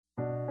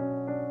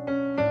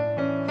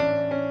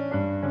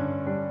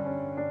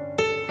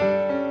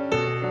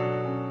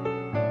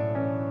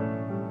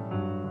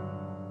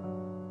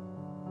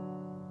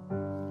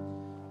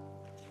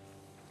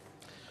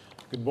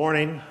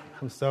morning.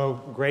 I'm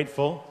so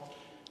grateful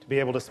to be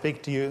able to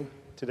speak to you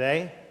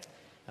today.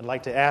 I'd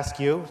like to ask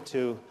you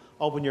to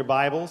open your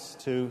Bibles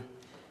to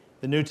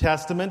the New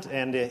Testament,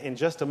 and in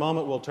just a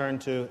moment we'll turn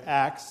to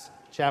Acts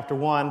chapter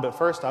 1. But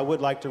first I would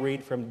like to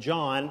read from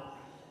John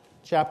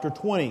chapter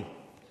 20.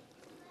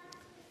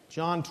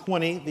 John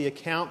 20, the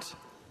account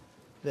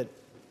that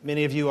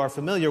many of you are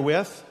familiar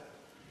with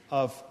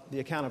of the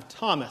account of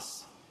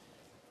Thomas,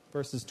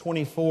 verses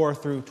 24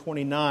 through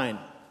 29.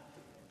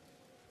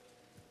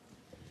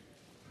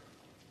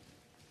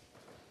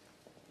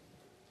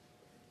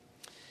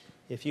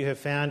 If you have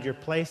found your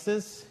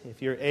places,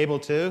 if you're able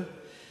to,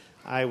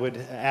 I would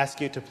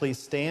ask you to please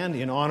stand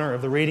in honor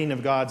of the reading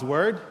of God's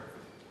Word.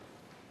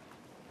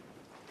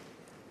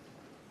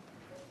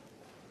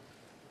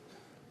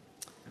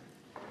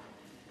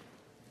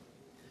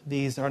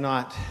 These are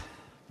not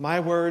my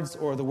words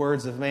or the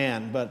words of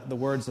man, but the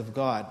words of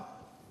God.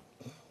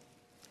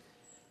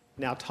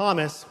 Now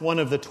Thomas, one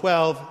of the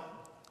 12,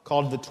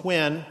 called the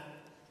twin,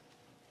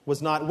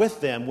 was not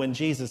with them when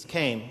Jesus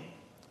came.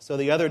 So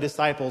the other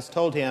disciples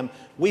told him,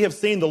 "We have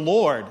seen the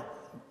Lord."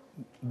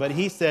 But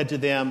he said to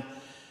them,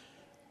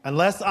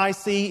 "Unless I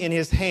see in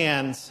his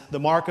hands the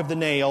mark of the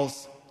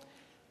nails,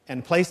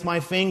 and place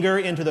my finger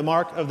into the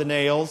mark of the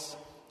nails,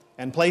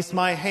 and place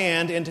my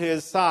hand into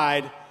his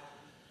side,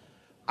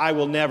 I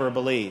will never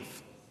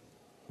believe."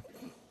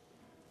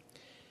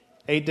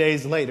 8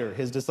 days later,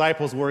 his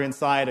disciples were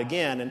inside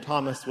again, and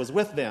Thomas was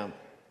with them.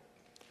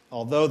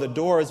 Although the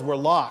doors were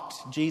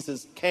locked,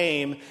 Jesus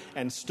came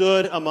and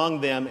stood among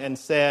them and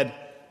said,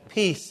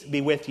 "Peace be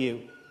with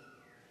you."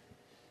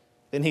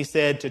 Then he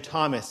said to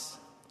Thomas,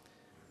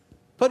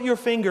 "Put your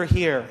finger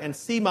here and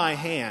see my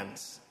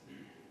hands,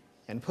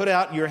 and put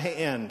out your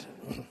hand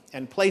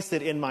and place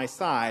it in my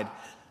side.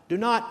 Do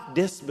not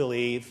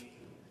disbelieve,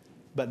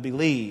 but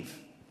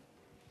believe."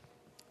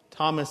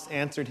 Thomas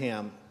answered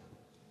him,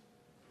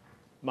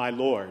 "My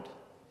Lord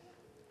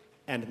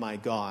and my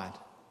God."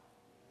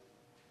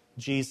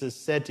 Jesus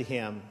said to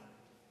him,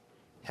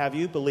 "Have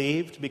you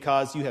believed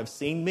because you have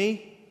seen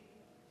me?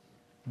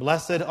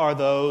 Blessed are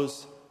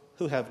those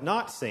who have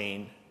not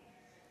seen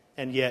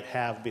and yet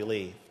have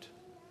believed."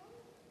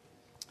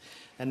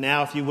 And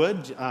now, if you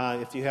would,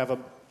 if you have a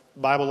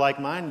Bible like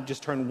mine,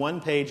 just turn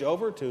one page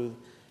over to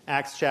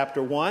Acts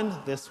chapter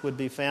 1. This would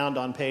be found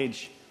on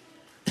page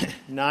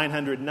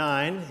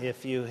 909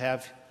 if you're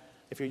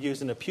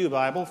using a pew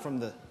Bible from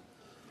the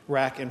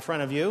rack in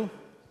front of you.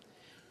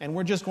 And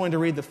we're just going to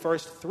read the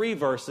first 3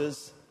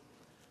 verses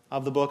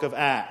of the book of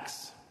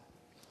Acts.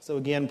 So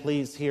again,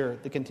 please hear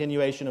the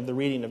continuation of the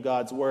reading of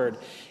God's Word.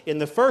 "In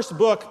the first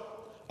book,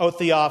 O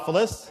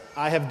Theophilus,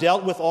 I have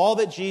dealt with all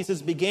that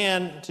Jesus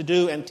began to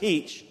do and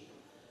teach,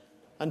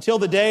 until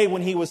the day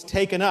when he was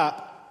taken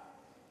up,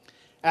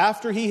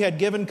 after he had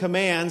given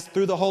commands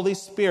through the Holy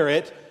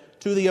Spirit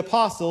to the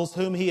apostles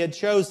whom he had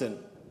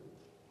chosen.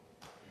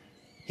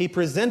 He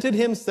presented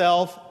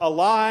himself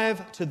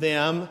alive to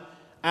them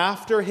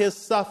after his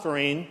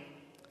suffering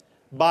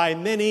by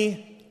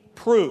many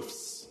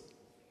proofs,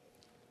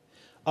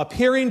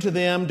 appearing to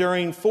them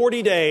during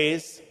 40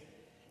 days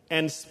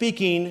and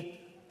speaking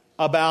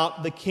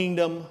about the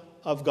kingdom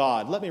of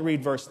God." Let me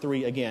read verse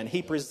 3 again.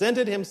 "He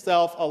presented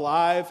himself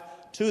alive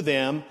to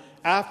them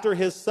after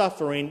his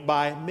suffering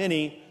by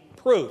many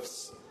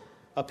proofs,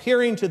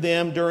 appearing to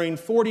them during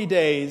 40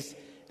 days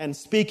and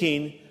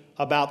speaking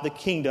about the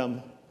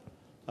kingdom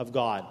of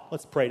God."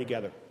 Let's pray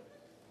together.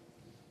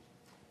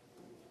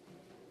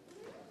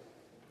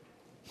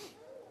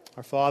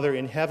 Our Father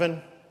in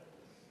heaven,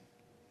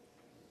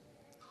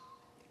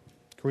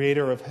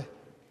 creator of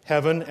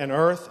heaven and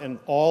earth and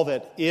all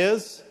that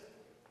is,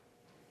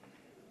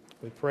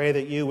 we pray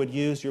that you would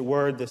use your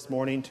word this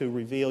morning to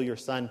reveal your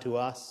Son to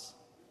us.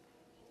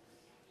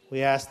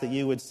 We ask that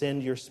you would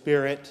send your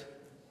Spirit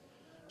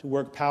to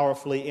work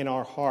powerfully in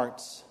our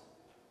hearts,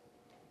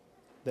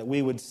 that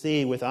we would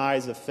see with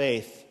eyes of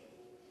faith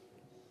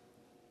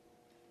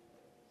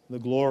the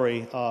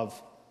glory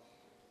of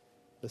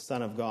the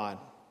Son of God,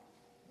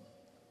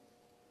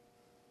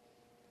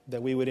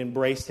 that we would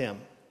embrace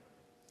him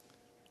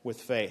with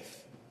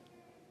faith,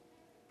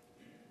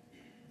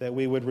 that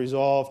we would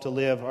resolve to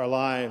live our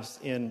lives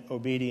in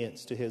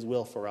obedience to his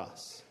will for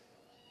us.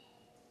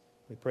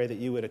 We pray that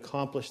you would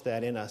accomplish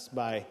that in us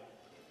by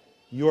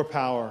your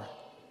power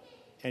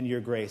and your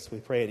grace. We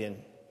pray it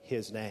in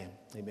his name.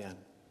 Amen.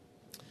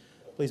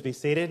 Please be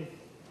seated.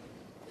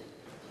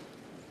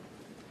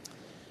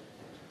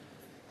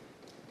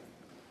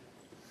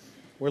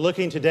 We're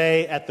looking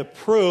today at the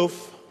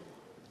proof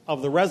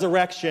of the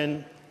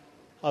resurrection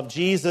of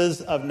Jesus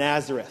of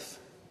Nazareth.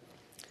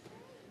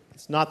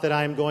 It's not that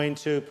I'm going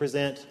to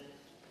present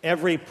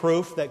every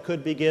proof that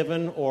could be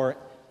given or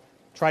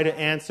try to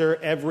answer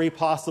every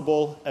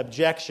possible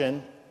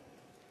objection.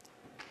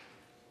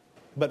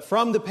 But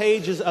from the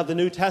pages of the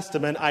New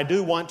Testament, I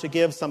do want to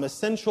give some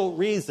essential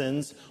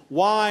reasons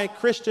why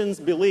Christians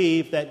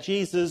believe that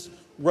Jesus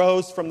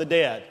rose from the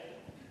dead.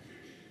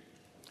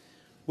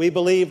 We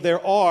believe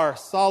there are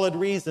solid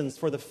reasons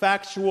for the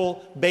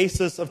factual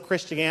basis of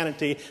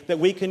Christianity that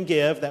we can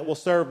give that will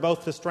serve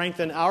both to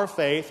strengthen our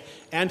faith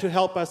and to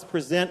help us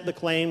present the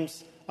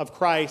claims of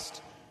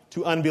Christ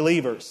to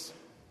unbelievers.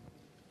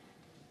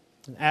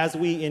 And as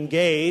we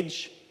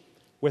engage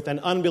with an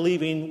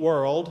unbelieving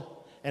world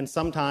and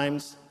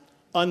sometimes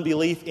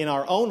unbelief in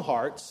our own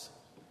hearts,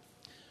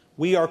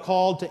 we are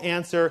called to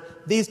answer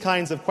these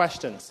kinds of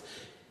questions.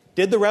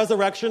 Did the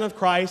resurrection of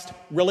Christ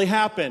really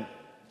happen?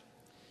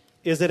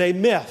 Is it a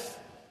myth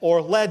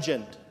or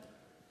legend?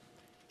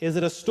 Is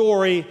it a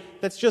story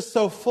that's just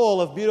so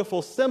full of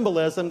beautiful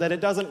symbolism that it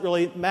doesn't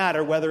really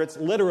matter whether it's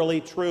literally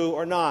true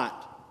or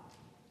not?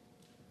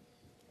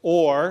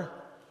 Or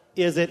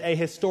is it a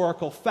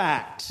historical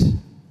fact?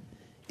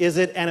 Is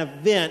it an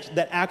event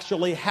that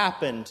actually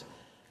happened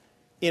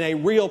in a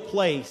real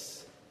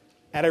place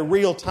at a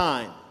real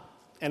time?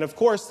 And of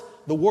course,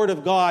 the Word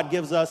of God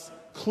gives us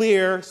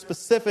clear,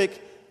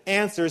 specific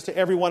answers to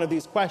every one of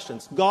these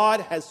questions.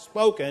 God has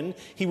spoken.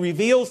 He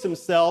reveals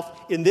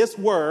himself in this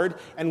word,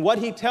 and what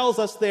he tells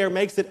us there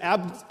makes it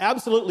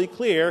absolutely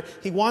clear.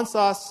 He wants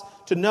us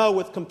to know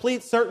with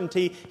complete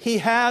certainty he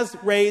has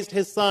raised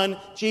his son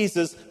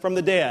Jesus from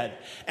the dead.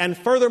 And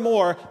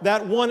furthermore,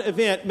 that one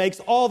event makes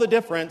all the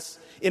difference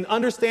in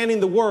understanding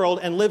the world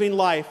and living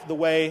life the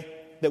way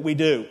that we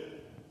do.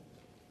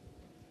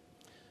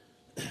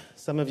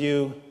 Some of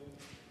you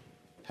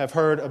have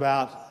heard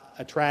about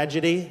a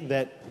tragedy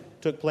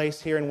that took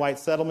place here in White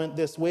Settlement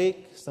this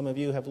week. Some of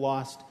you have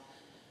lost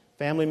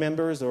family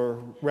members or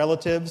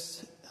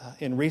relatives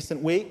in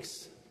recent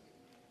weeks.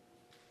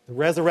 The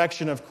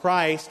resurrection of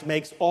Christ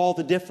makes all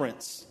the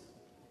difference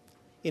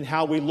in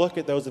how we look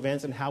at those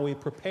events and how we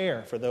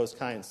prepare for those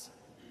kinds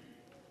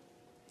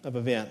of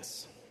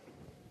events.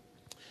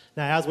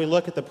 Now, as we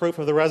look at the proof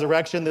of the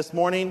resurrection this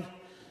morning,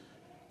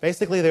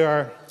 basically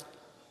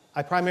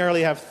I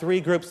primarily have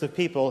three groups of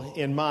people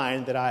in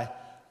mind that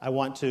I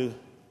want to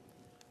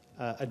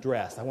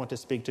address, I want to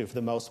speak to for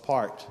the most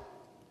part.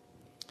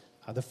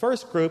 The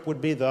first group would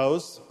be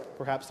those,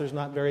 perhaps there's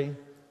not very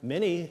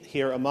many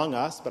here among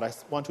us, but I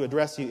want to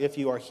address you if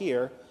you are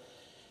here,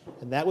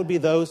 and that would be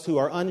those who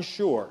are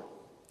unsure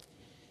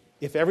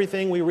if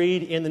everything we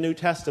read in the New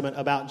Testament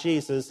about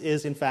Jesus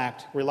is in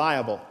fact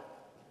reliable.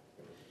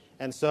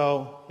 And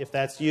so, if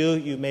that's you,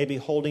 you may be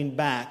holding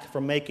back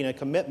from making a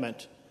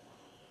commitment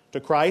to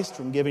Christ,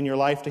 from giving your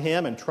life to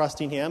him and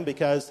trusting him,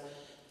 because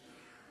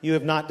you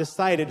have not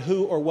decided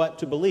who or what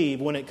to believe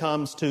when it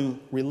comes to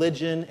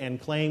religion and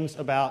claims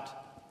about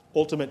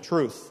ultimate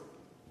truth.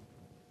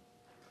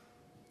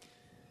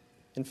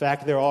 In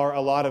fact, there are a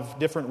lot of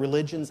different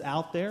religions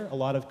out there, a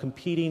lot of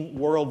competing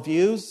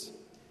worldviews.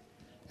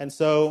 And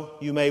so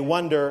you may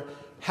wonder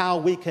how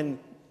we can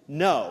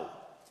know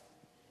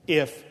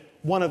if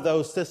one of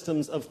those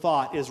systems of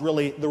thought is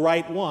really the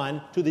right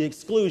one to the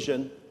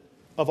exclusion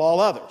of all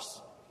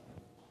others.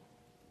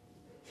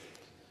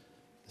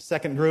 The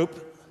second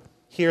group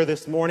here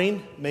this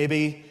morning may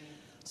be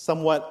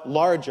somewhat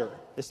larger.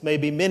 This may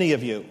be many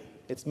of you.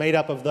 It's made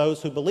up of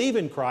those who believe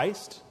in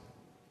Christ.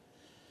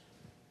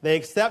 They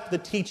accept the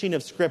teaching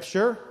of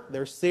Scripture.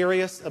 They're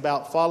serious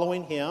about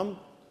following him.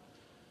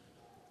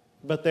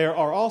 But there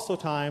are also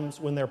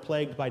times when they're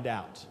plagued by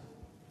doubt.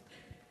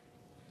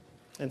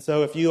 And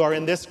so if you are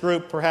in this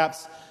group,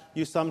 perhaps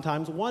you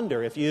sometimes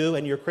wonder if you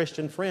and your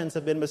Christian friends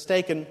have been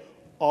mistaken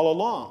all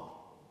along.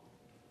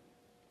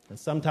 And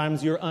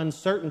sometimes your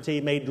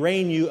uncertainty may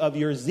drain you of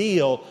your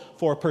zeal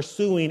for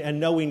pursuing and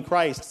knowing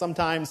Christ.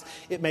 Sometimes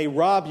it may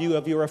rob you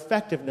of your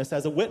effectiveness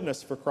as a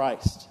witness for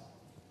Christ.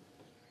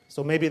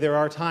 So maybe there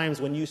are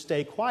times when you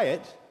stay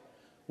quiet,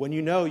 when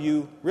you know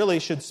you really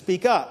should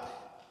speak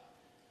up.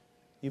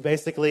 You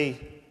basically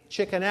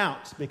chicken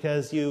out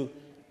because you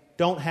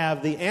don't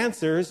have the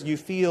answers you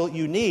feel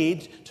you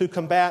need to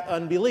combat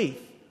unbelief,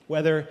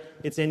 whether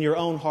it's in your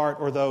own heart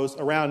or those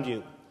around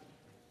you.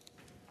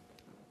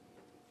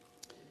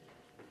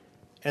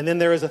 And then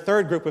there is a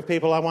third group of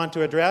people I want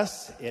to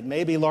address. It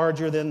may be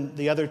larger than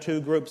the other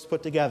two groups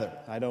put together.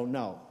 I don't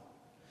know.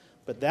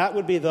 But that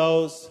would be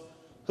those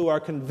who are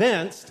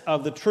convinced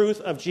of the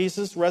truth of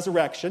Jesus'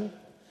 resurrection.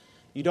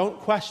 You don't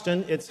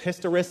question its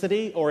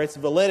historicity or its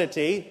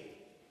validity,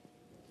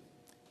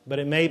 but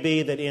it may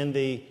be that in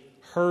the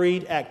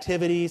hurried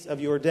activities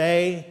of your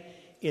day,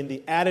 in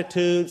the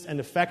attitudes and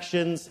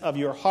affections of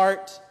your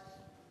heart,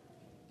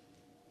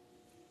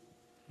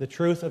 the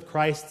truth of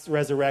Christ's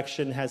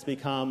resurrection has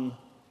become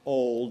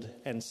old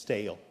and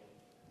stale.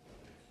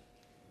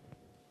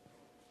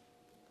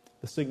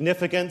 The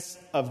significance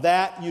of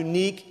that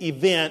unique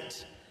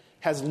event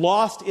has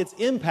lost its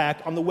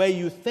impact on the way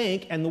you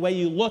think and the way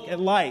you look at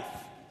life.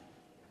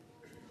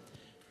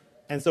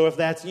 And so if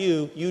that's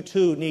you, you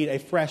too need a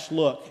fresh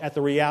look at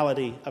the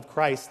reality of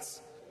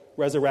Christ's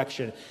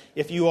resurrection.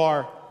 If you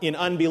are in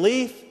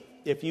unbelief,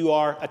 if you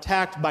are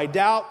attacked by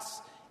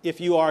doubts,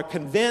 if you are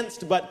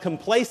convinced but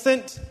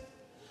complacent,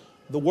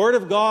 the Word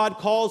of God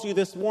calls you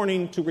this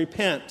morning to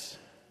repent.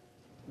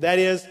 That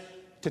is,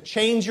 to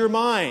change your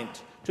mind,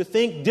 to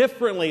think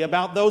differently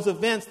about those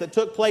events that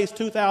took place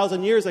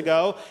 2,000 years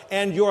ago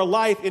and your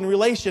life in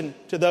relation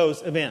to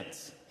those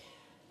events.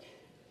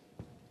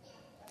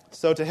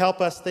 So to help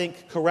us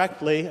think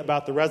correctly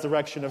about the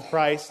resurrection of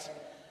Christ,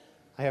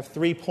 I have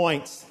 3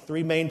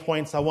 main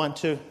points I want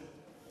to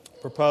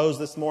propose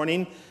this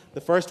morning.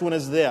 The first one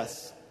is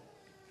this: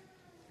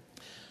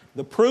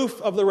 the proof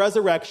of the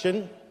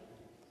resurrection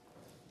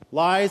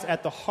lies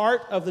at the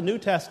heart of the New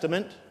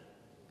Testament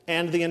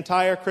and the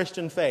entire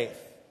Christian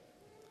faith.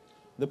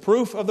 The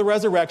proof of the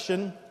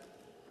resurrection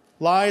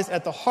lies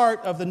at the heart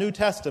of the New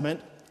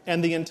Testament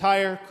and the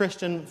entire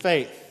Christian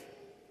faith.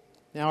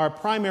 Now, our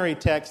primary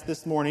text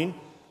this morning,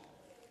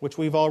 which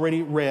we've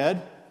already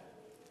read,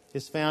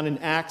 is found in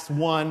Acts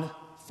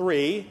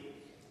 1:3.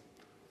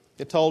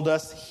 It told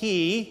us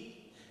he,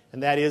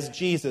 and that is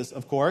Jesus,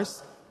 of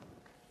course,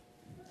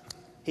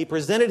 he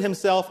presented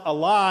himself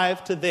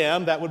alive to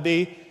them, that would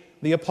be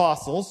the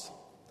apostles,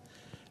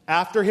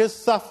 after his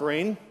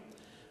suffering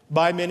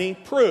by many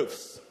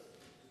proofs.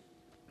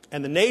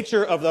 And the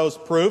nature of those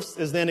proofs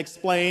is then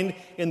explained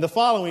in the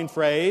following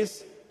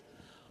phrase: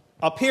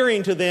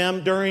 appearing to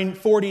them during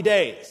 40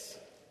 days.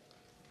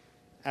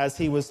 As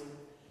he was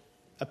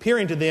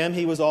appearing to them,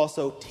 he was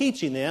also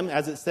teaching them.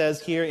 As it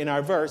says here in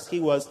our verse, he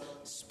was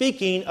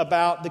speaking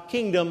about the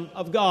kingdom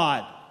of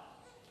God.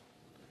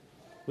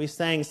 We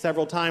sang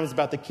several times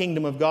about the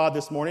kingdom of God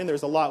this morning.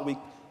 There's a lot we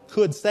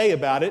could say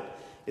about it.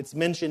 It's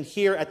mentioned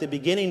here at the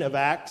beginning of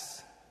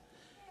Acts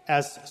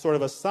as sort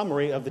of a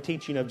summary of the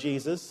teaching of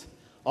Jesus.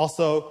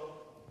 Also,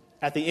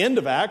 at the end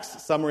of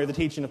Acts, summary of the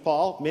teaching of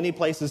Paul. Many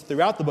places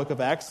throughout the book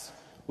of Acts,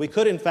 we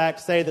could in fact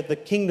say that the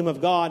kingdom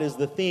of God is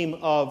the theme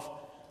of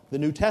the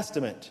New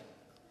Testament.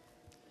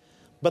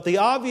 But the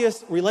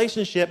obvious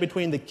relationship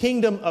between the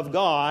kingdom of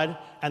God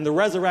and the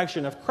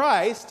resurrection of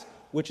Christ,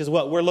 which is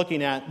what we're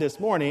looking at this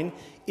morning,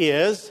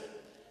 is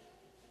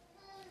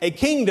a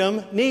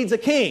kingdom needs a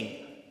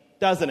king,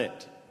 doesn't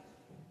it?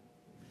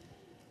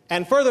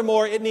 And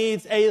furthermore, it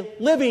needs a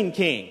living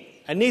king.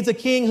 It needs a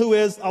king who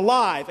is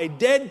alive. A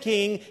dead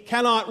king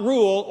cannot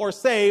rule or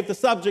save the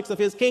subjects of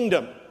his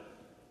kingdom.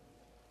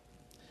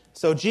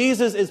 So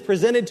Jesus is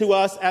presented to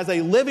us as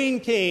a living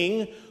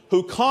king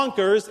who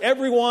conquers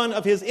every one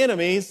of his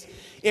enemies,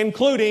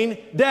 including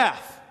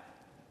death.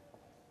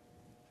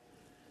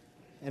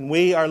 And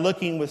we are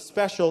looking with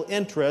special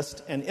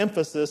interest and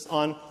emphasis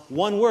on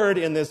one word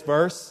in this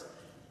verse,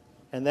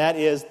 and that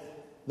is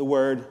the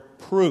word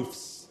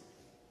proofs.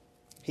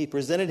 He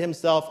presented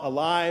himself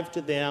alive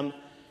to them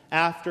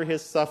after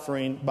his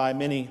suffering by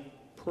many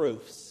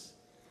proofs.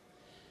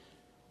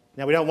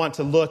 Now, we don't want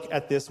to look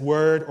at this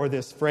word or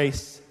this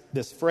phrase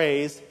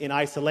in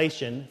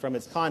isolation from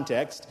its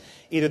context,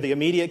 either the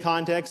immediate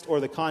context or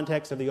the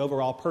context of the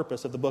overall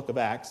purpose of the book of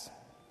Acts.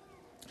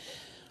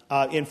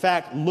 In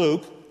fact,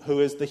 Luke, who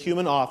is the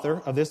human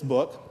author of this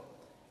book,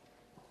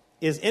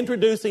 is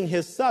introducing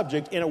his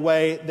subject in a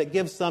way that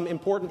gives some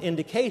important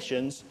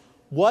indications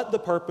what the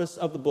purpose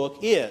of the book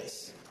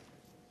is.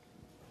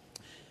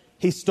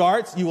 He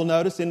starts, you will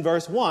notice in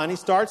verse 1, he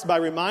starts by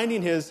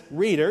reminding his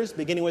readers,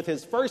 beginning with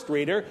his first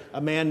reader,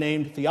 a man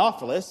named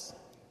Theophilus.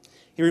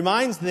 He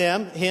reminds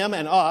him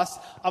and us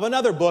of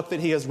another book that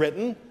he has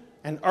written,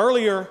 an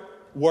earlier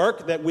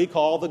work that we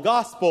call the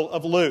Gospel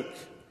of Luke.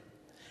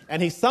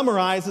 And he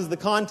summarizes the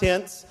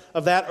contents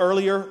of that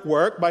earlier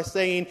work by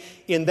saying,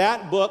 in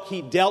that book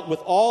he dealt with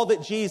all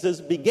that Jesus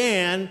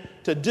began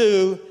to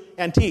do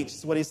and teach.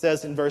 That's what he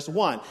says in verse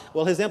 1.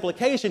 Well, his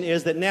implication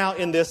is that now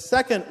in this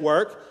second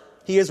work,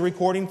 he is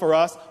recording for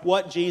us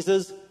what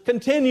Jesus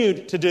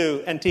continued to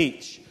do and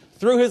teach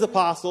through his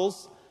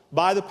apostles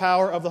by the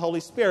power of the Holy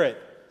Spirit.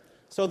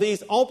 So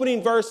these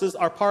opening verses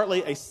are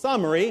partly a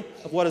summary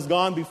of what has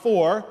gone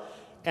before,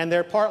 and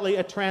they're partly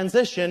a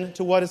transition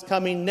to what is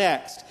coming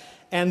next.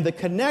 And the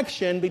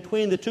connection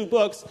between the two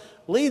books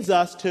leads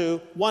us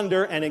to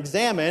wonder and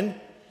examine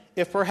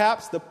if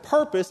perhaps the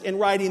purpose in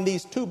writing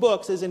these two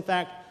books is in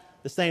fact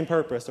the same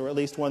purpose, or at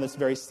least one that's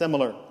very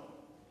similar.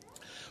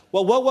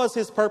 Well, what was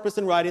his purpose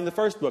in writing the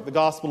first book, the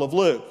Gospel of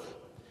Luke?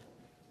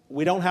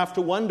 We don't have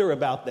to wonder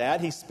about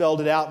that. He spelled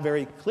it out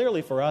very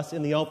clearly for us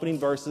in the opening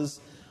verses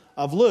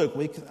of Luke.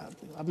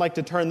 I'd like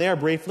to turn there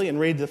briefly and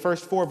read the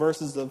first 4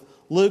 verses of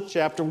Luke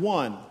chapter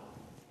 1.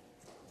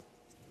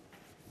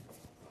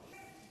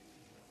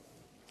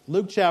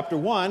 Luke chapter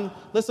 1,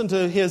 listen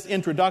to his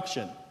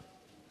introduction.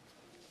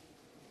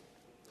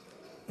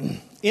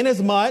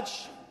 Inasmuch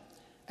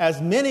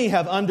as many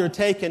have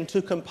undertaken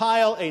to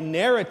compile a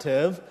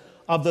narrative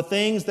of the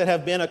things that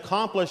have been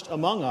accomplished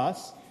among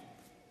us,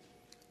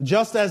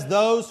 just as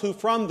those who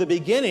from the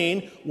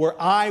beginning were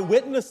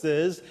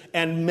eyewitnesses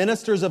and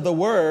ministers of the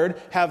word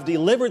have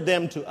delivered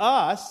them to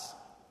us,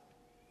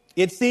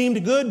 it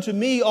seemed good to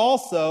me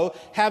also,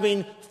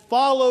 having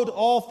followed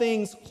all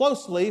things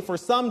closely for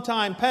some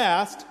time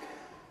past,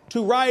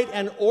 to write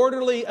an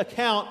orderly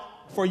account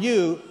for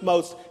you,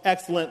 most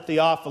excellent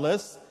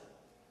Theophilus.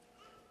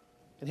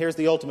 And here's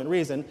the ultimate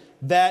reason: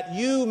 that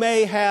you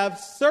may have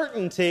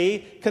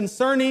certainty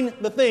concerning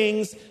the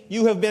things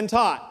you have been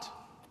taught.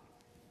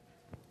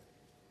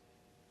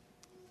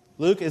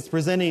 Luke is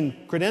presenting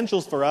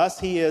credentials for us.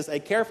 He is a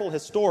careful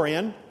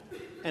historian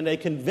and a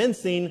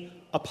convincing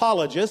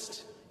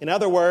apologist. In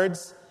other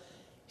words,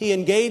 he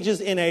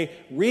engages in a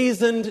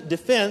reasoned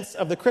defense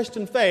of the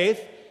Christian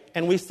faith,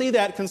 and we see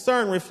that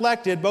concern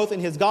reflected both in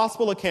his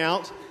gospel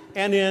account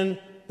and in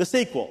the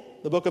sequel,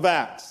 the book of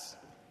Acts.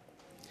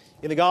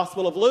 In the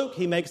Gospel of Luke,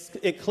 he makes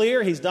it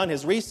clear he's done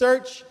his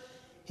research.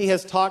 He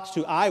has talked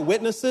to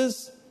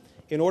eyewitnesses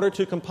in order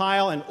to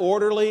compile an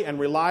orderly and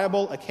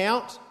reliable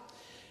account.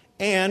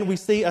 And we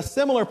see a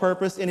similar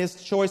purpose in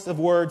his choice of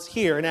words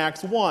here in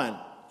Acts 1.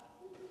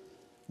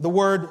 The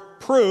word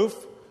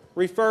proof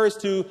refers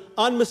to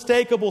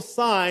unmistakable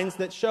signs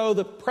that show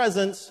the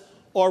presence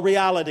or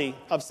reality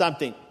of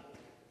something.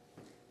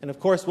 And of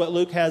course, what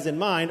Luke has in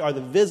mind are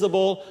the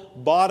visible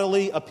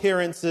bodily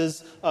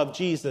appearances of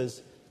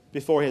Jesus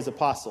before his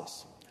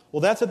apostles.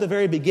 Well, that's at the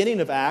very beginning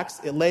of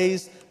Acts. It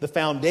lays the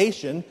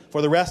foundation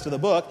for the rest of the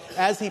book.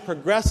 As he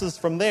progresses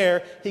from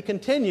there,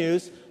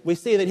 we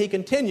see that he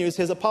continues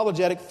his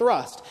apologetic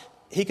thrust.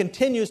 He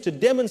continues to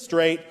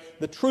demonstrate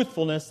the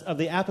truthfulness of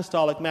the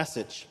apostolic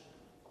message.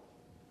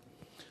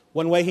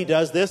 One way he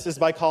does this is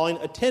by calling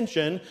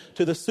attention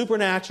to the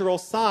supernatural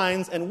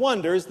signs and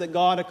wonders that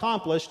God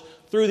accomplished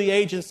through the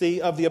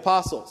agency of the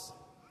apostles.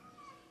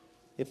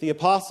 If the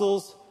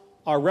apostles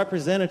are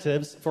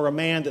representatives for a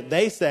man that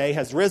they say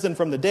has risen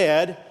from the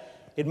dead,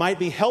 it might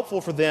be helpful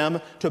for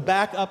them to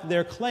back up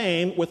their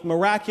claim with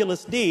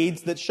miraculous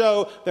deeds that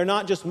show they're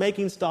not just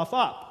making stuff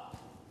up.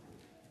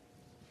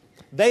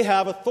 They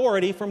have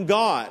authority from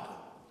God.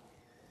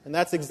 And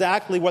that's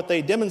exactly what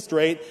they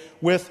demonstrate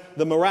with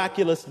the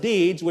miraculous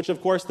deeds, which,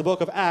 of course, the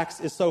book of Acts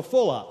is so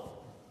full of.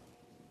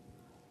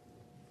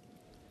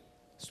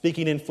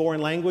 Speaking in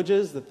foreign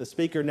languages that the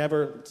speaker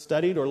never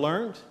studied or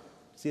learned.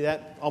 See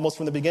that almost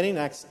from the beginning,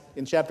 Acts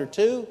in chapter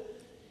 2.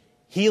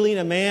 Healing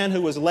a man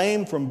who was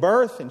lame from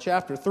birth in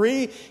chapter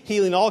 3.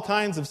 Healing all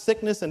kinds of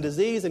sickness and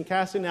disease and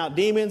casting out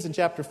demons in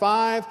chapter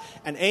 5.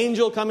 An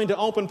angel coming to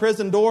open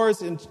prison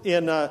doors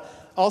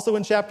also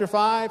in chapter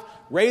 5.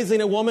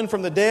 Raising a woman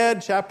from the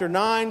dead, chapter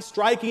 9.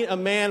 Striking a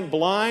man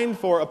blind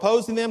for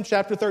opposing them,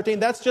 chapter 13.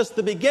 That's just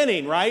the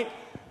beginning, right?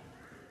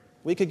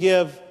 We could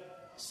give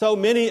so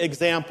many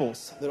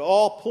examples that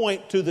all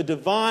point to the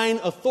divine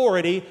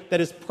authority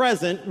that is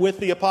present with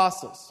the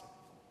apostles.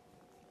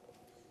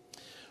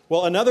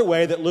 Well, another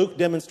way that Luke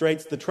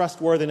demonstrates the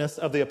trustworthiness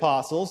of the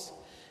apostles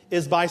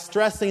is by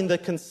stressing the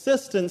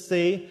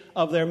consistency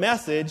of their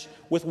message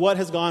with what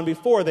has gone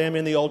before them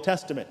in the Old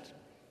Testament.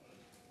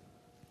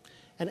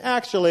 And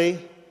actually,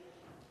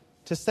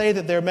 to say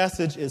that their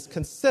message is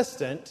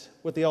consistent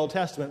with the Old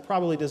Testament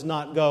probably does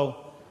not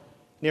go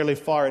nearly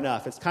far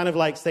enough. It's kind of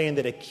like saying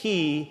that a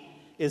key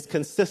is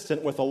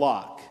consistent with a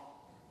lock,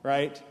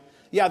 right?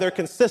 Yeah, they're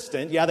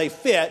consistent. Yeah, they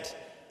fit.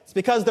 It's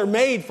because they're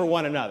made for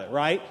one another,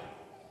 right?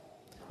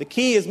 The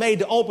key is made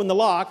to open the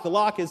lock. The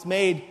lock is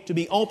made to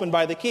be opened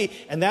by the key.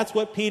 And that's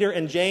what Peter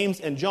and James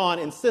and John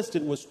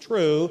insisted was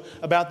true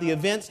about the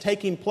events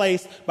taking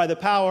place by the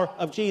power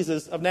of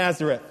Jesus of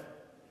Nazareth.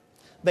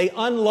 They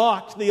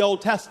unlocked the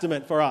Old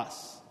Testament for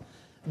us.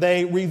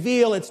 They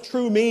reveal its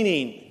true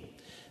meaning.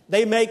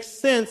 They make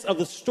sense of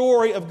the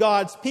story of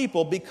God's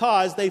people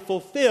because they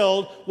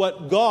fulfilled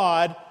what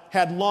God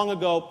had long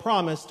ago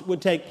promised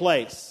would take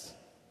place.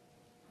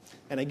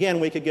 And again,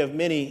 we could give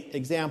many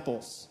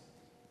examples.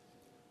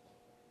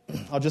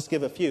 I'll just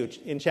give a few.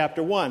 In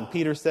chapter 1,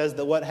 Peter says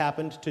that what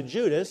happened to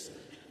Judas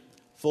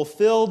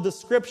fulfilled the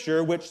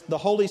scripture which the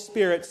Holy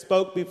Spirit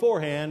spoke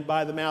beforehand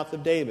by the mouth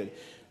of David.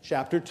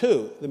 Chapter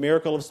 2, the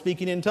miracle of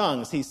speaking in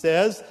tongues. He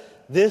says,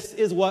 this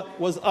is what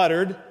was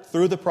uttered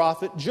through the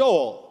prophet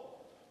Joel.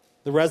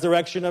 The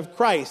resurrection of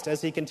Christ,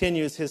 as he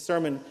continues his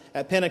sermon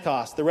at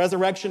Pentecost. The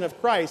resurrection of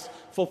Christ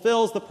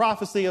fulfills the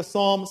prophecy of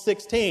Psalm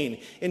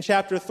 16. In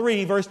chapter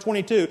 3, verse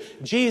 22,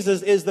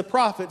 Jesus is the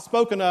prophet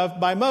spoken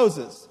of by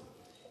Moses.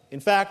 In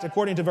fact,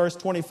 according to verse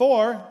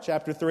 24,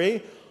 chapter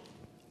 3,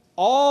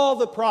 all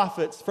the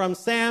prophets from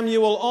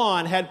Samuel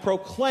on had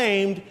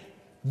proclaimed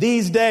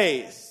these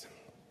days.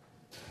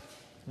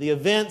 The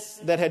events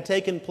that had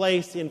taken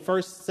place in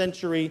first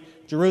century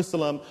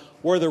Jerusalem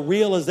were the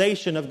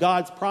realization of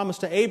God's promise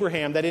to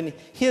Abraham that in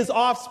his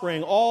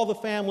offspring all the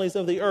families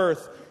of the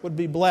earth would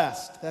be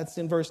blessed. That's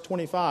in verse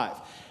 25.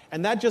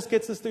 And that just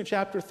gets us through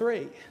chapter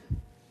 3.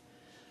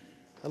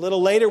 A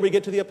little later we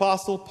get to the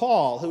Apostle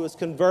Paul, who was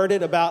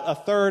converted about a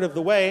third of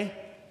the way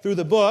through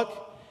the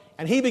book,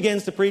 and he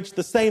begins to preach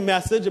the same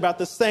message about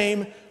the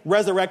same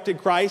resurrected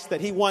Christ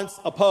that he once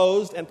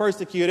opposed and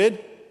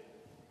persecuted.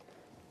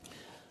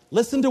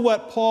 Listen to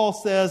what Paul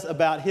says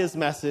about his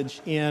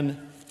message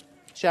in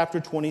chapter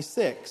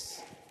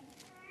 26.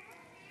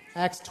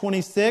 Acts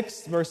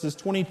 26, verses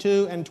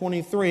 22 and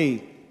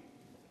 23.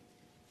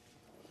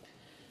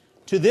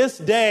 To this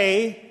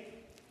day,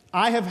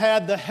 I have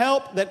had the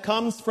help that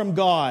comes from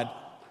God.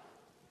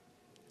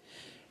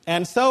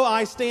 And so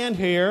I stand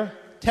here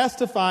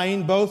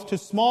testifying both to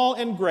small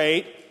and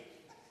great,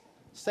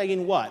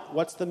 saying what?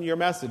 What's your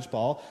message,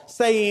 Paul?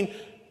 Saying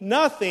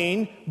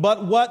nothing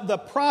but what the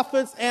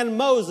prophets and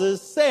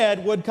Moses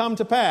said would come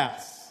to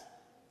pass.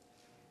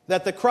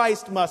 That the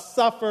Christ must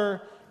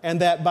suffer, and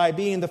that by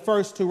being the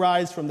first to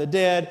rise from the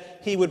dead,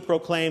 he would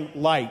proclaim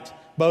light,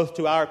 both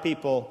to our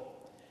people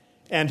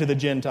and to the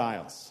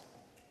Gentiles.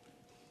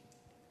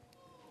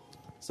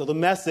 So the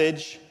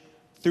message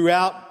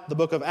throughout the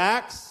book of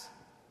Acts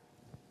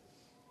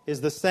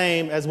is the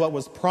same as what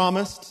was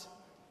promised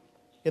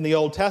in the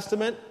Old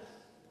Testament.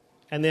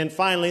 And then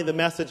finally, the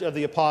message of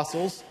the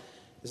apostles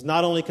is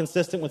not only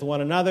consistent with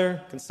one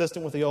another,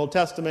 consistent with the Old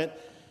Testament,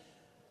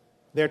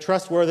 their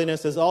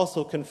trustworthiness is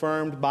also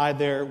confirmed by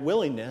their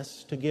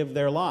willingness to give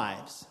their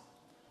lives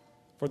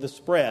for the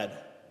spread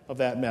of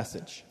that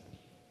message.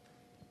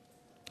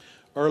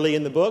 Early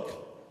in the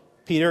book,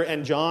 Peter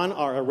and John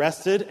are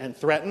arrested and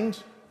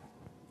threatened.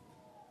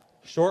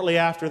 Shortly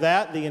after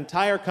that, the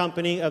entire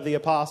company of the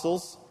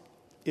apostles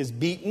is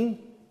beaten.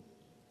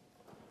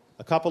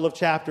 A couple of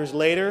chapters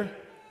later,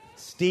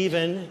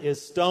 Stephen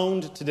is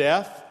stoned to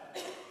death,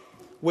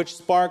 which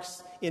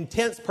sparks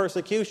intense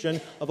persecution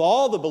of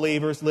all the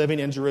believers living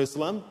in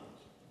Jerusalem.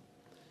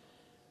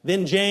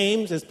 Then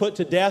James is put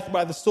to death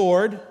by the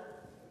sword.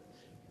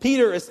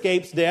 Peter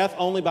escapes death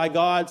only by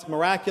God's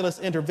miraculous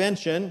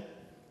intervention.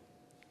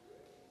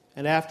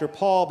 And after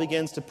Paul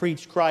begins to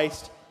preach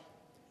Christ,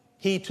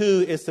 he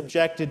too is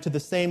subjected to the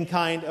same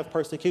kind of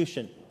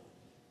persecution.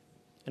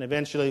 And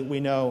eventually, we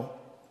know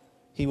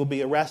he will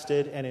be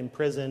arrested and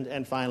imprisoned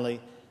and finally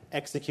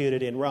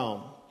executed in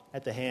Rome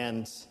at the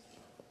hands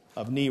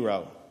of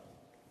Nero.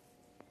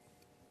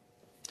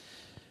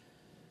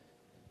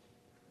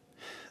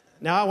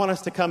 Now I want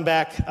us to come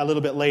back a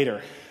little bit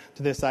later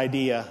to this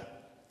idea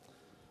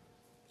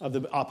of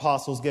the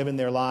apostles giving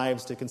their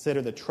lives, to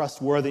consider the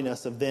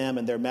trustworthiness of them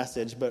and their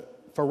message.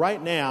 But for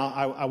right now,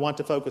 I want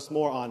to focus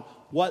more on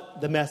what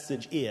the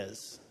message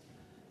is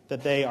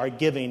that they are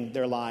giving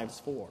their lives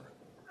for.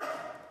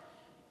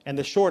 And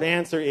the short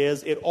answer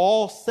is, it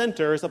all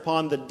centers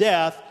upon the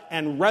death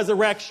and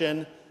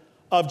resurrection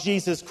of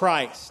Jesus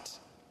Christ.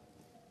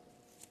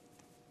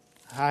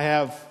 I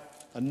have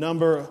a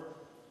number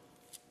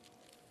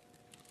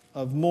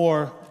of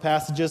more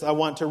passages I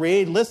want to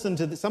read. Listen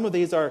to some of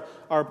these are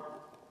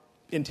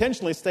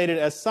intentionally stated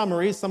as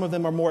summaries. Some of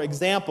them are more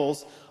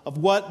examples of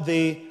what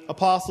the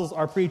apostles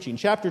are preaching.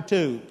 Chapter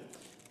 2,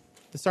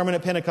 the Sermon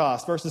at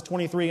Pentecost, verses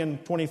 23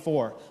 and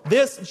 24.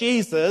 This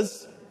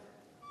Jesus,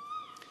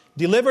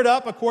 delivered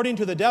up according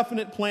to the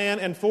definite plan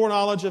and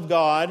foreknowledge of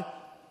God,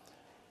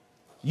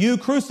 you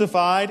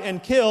crucified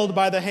and killed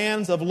by the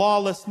hands of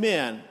lawless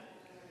men.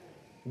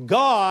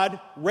 God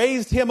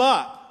raised him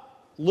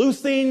up,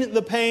 loosing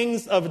the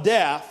pangs of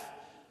death,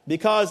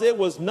 because it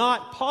was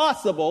not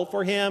possible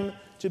for him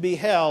to be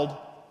held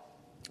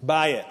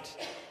by it.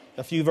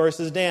 A few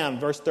verses down,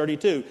 verse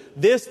 32.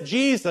 This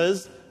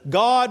Jesus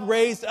God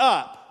raised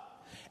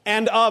up,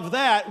 and of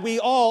that we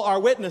all are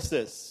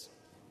witnesses.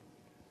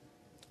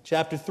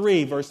 Chapter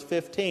 3, verse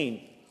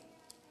 15.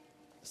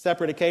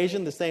 Separate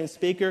occasion, the same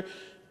speaker,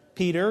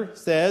 Peter,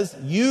 says,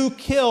 you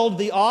killed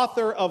the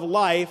author of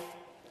life,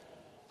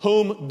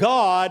 whom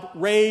God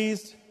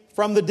raised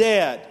from the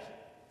dead.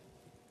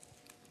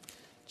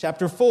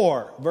 Chapter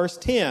 4, verse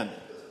 10.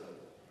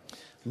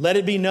 Let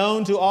it be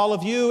known to all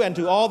of you and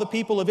to all the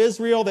people of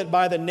Israel that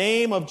by the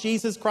name of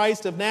Jesus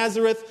Christ of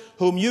Nazareth,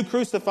 whom you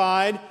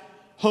crucified,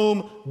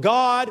 whom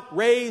God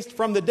raised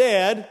from the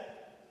dead,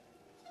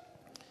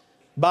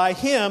 by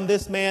him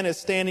this man is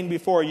standing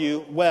before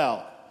you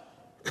well.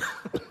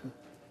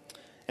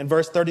 And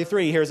verse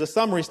 33, here's a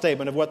summary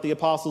statement of what the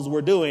apostles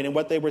were doing and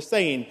what they were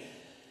saying.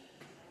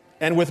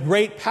 And with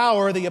great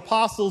power, the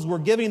apostles were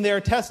giving their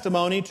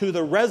testimony to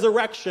the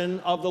resurrection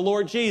of the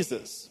Lord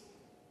Jesus.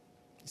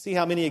 See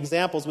how many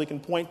examples we can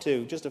point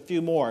to. Just a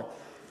few more.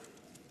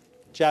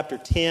 Chapter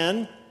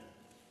 10,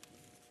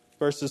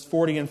 verses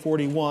 40 and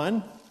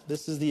 41.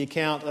 This is the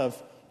account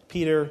of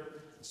Peter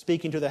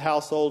speaking to the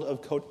household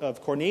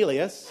of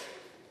Cornelius.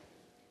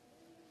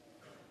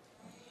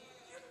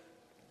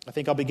 I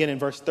think I'll begin in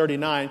verse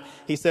 39.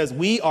 He says,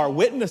 we are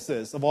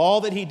witnesses of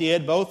all that he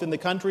did, both in the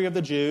country of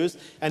the Jews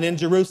and in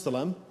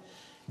Jerusalem.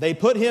 They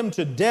put him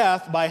to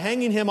death by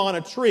hanging him on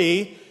a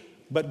tree,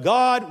 but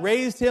God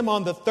raised him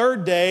on the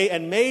third day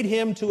and made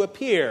him to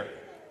appear,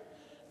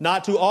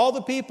 not to all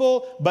the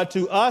people, but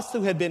to us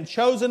who had been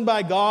chosen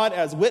by God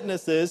as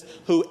witnesses,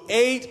 who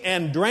ate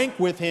and drank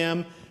with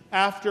him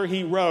after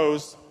he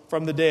rose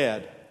from the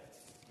dead.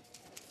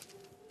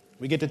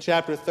 We get to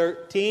chapter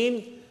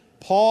 13.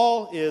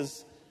 Paul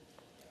is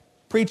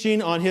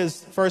preaching on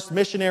his first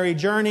missionary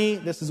journey.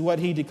 This is what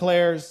he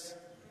declares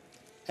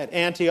at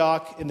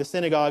Antioch, in the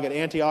synagogue at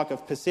Antioch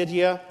of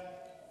Pisidia.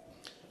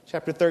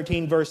 Chapter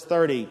 13, verse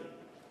 30.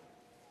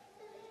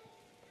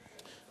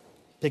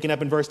 Picking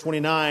up in verse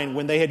 29,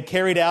 when they had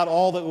carried out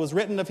all that was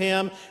written of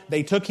him,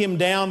 they took him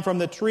down from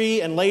the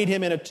tree and laid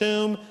him in a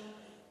tomb.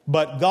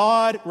 But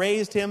God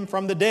raised him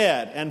from the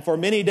dead, and for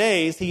many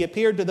days he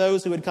appeared to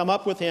those who had come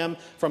up with him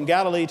from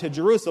Galilee to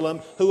Jerusalem,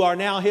 who are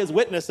now his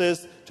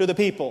witnesses to the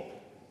people.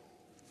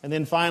 And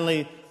then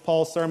finally,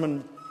 Paul's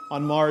sermon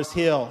on Mars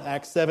Hill,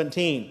 Acts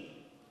 17.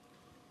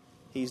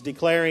 He's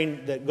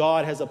declaring that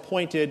God has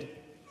appointed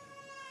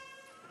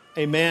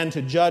a man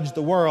to judge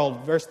the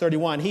world. Verse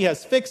 31, he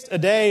has fixed a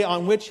day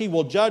on which he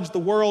will judge the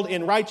world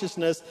in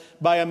righteousness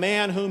by a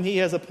man whom he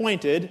has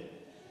appointed.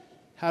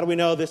 How do we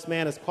know this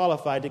man is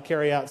qualified to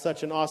carry out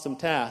such an awesome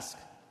task?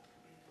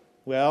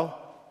 Well,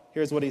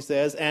 here's what he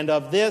says, and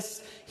of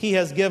this he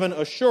has given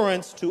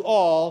assurance to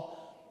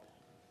all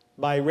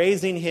by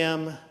raising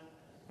him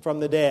from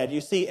the dead.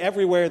 You see,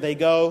 everywhere they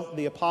go,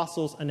 the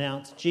apostles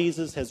announce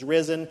Jesus has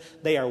risen.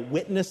 They are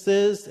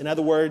witnesses. In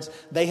other words,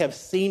 they have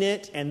seen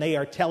it, and they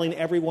are telling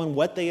everyone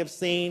what they have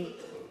seen.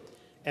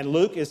 And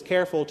Luke is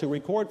careful to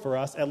record for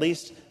us at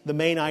least the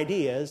main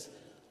ideas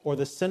or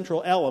the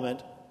central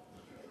element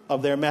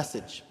of their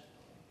message.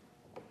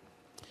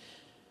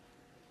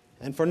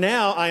 And for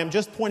now, I am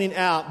just pointing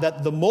out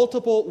that the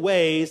multiple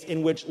ways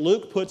in which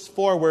Luke puts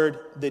forward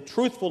the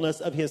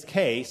truthfulness of his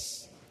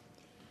case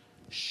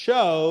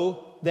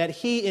show that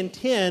he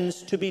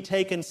intends to be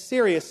taken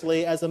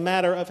seriously as a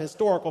matter of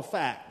historical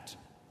fact.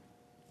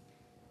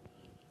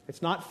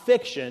 It's not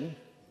fiction.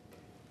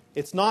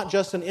 It's not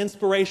just an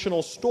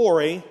inspirational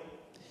story.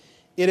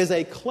 It is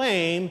a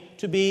claim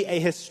to be a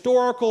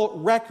historical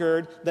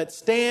record that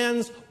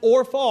stands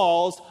or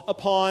falls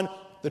upon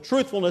the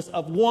truthfulness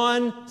of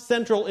one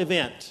central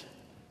event,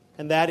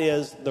 and that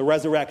is the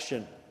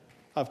resurrection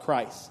of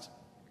Christ.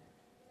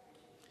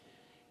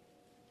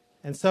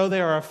 And so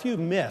there are a few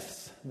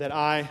myths that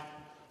I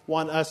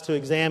want us to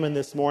examine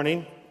this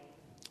morning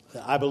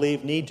that I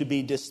believe need to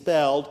be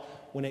dispelled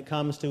when it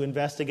comes to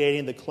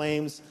investigating the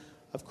claims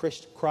of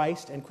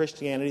Christ and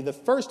Christianity. The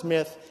first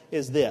myth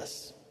is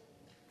this.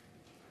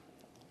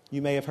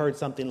 You may have heard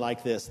something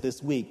like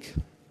this week.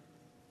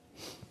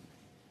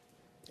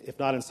 If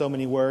not in so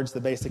many words, the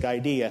basic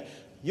idea.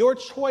 Your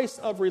choice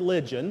of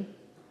religion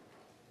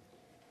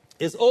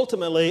is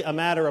ultimately a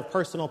matter of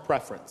personal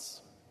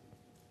preference.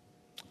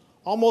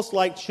 Almost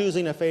like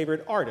choosing a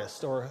favorite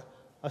artist or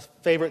a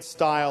favorite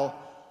style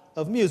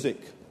of music.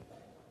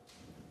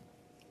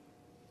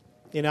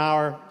 In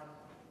our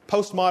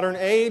postmodern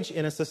age,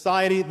 in a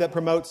society that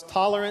promotes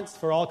tolerance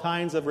for all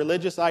kinds of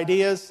religious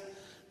ideas,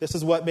 this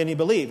is what many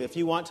believe. If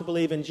you want to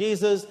believe in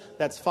Jesus,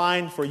 that's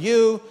fine for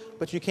you,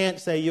 but you can't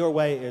say your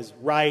way is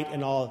right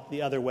and all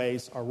the other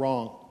ways are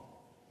wrong.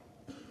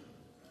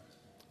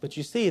 But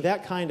you see,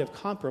 that kind of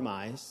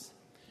compromise,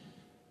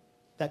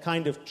 that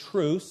kind of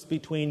truce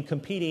between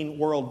competing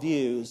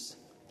worldviews,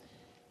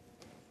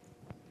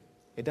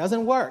 it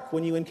doesn't work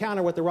when you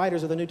encounter what the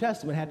writers of the New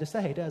Testament had to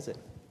say, does it?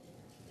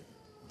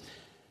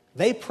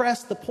 They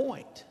press the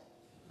point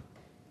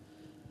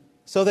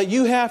so that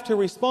you have to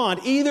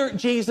respond. Either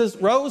Jesus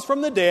rose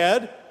from the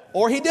dead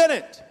or he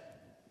didn't.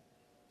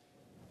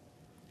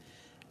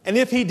 And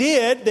if he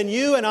did, then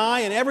you and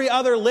I and every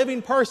other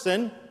living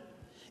person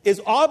is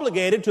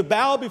obligated to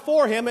bow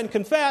before him and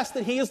confess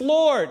that he is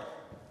Lord.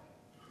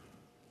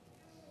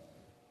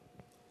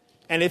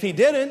 And if he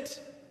didn't,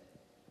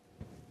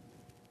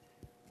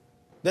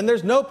 then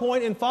there's no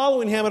point in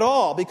following him at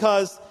all,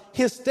 because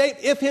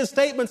if his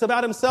statements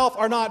about himself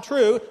are not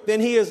true, then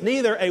he is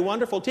neither a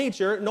wonderful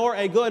teacher nor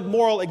a good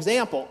moral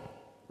example,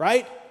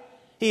 right?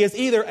 He is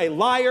either a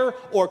liar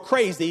or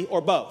crazy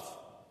or both.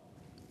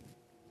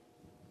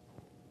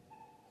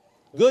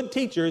 Good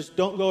teachers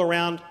don't go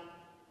around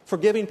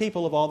forgiving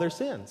people of all their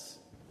sins.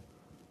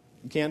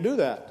 You can't do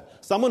that.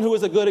 Someone who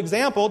is a good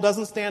example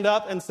doesn't stand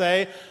up and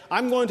say,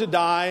 I'm going to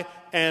die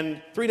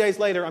and 3 days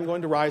later I'm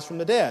going to rise from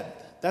the dead.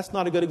 That's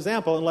not a good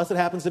example unless it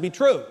happens to be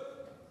true.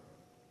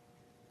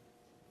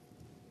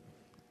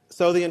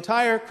 So the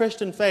entire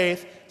Christian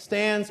faith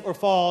stands or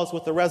falls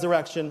with the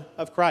resurrection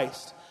of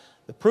Christ.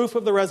 The proof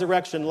of the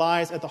resurrection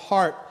lies at the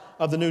heart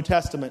of the New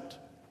Testament.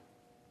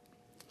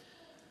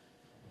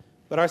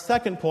 But our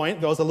second point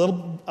goes a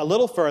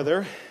little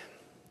further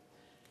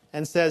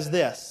and says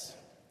this: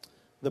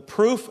 the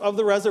proof of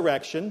the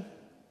resurrection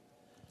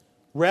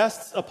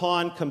rests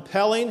upon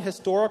compelling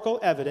historical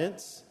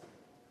evidence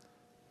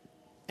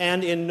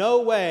and in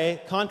no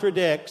way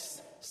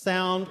contradicts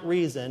sound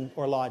reason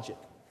or logic.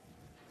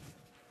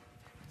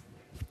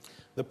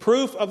 The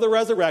proof of the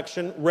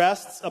resurrection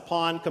rests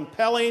upon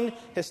compelling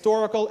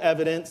historical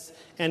evidence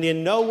and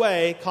in no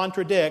way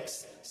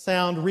contradicts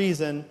sound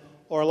reason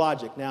or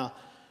logic. Now,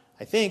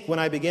 I think when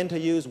I begin to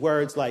use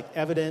words like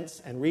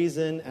evidence and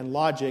reason and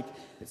logic,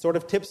 it sort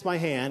of tips my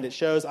hand. It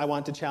shows I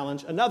want to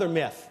challenge another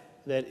myth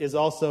that is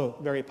also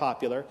very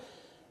popular.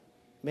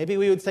 Maybe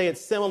we would say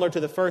it's similar to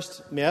the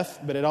first myth,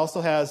 but it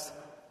also has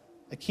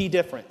a key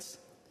difference.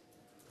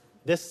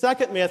 This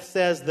second myth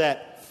says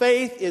that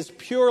faith is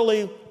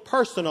purely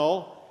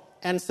personal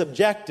and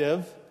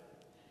subjective,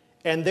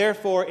 and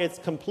therefore it's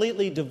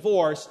completely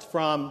divorced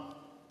from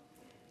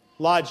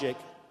logic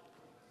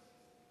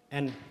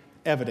and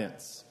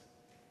evidence.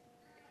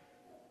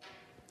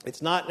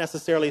 It's not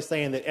necessarily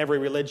saying that every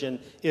religion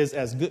is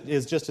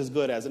just as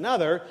good as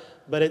another,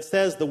 but it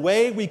says the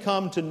way we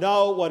come to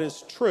know what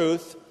is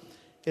truth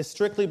is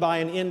strictly by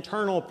an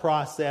internal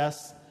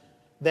process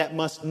that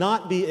must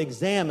not be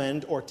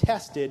examined or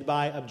tested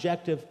by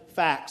objective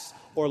facts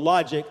or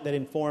logic that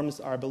informs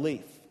our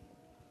belief.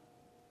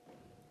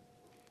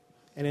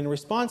 And in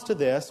response to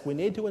this, we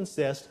need to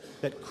insist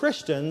that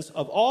Christians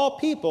of all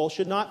people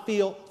should not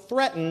feel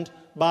threatened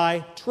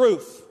by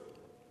truth.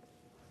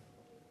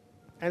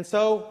 And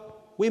so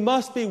we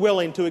must be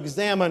willing to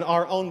examine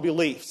our own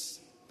beliefs,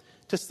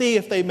 to see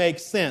if they make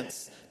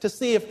sense, to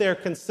see if they're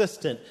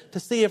consistent, to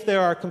see if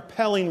there are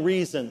compelling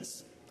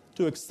reasons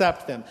to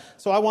accept them.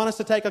 So I want us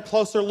to take a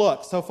closer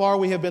look. So far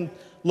we have been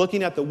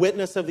looking at the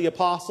witness of the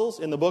apostles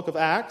in the book of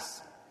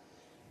Acts.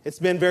 It's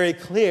been very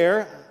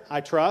clear,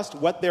 I trust,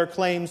 what their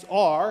claims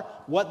are,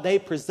 what they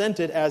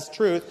presented as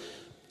truth.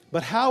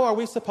 But how are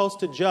we supposed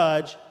to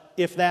judge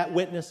if that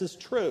witness is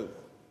true?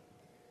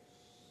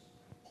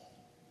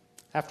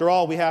 After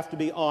all, we have to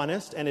be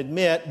honest and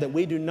admit that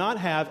we do not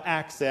have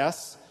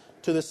access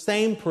to the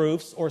same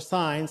proofs or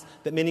signs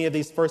that many of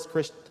these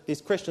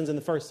Christians in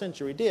the first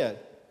century did.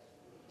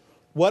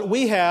 What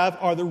we have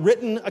are the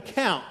written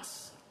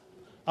accounts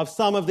of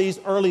some of these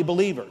early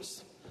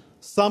believers.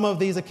 Some of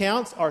these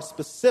accounts are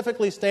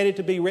specifically stated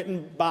to be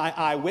written by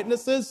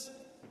eyewitnesses,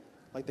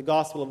 like the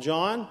Gospel of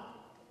John,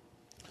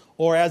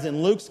 or as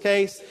in Luke's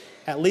case,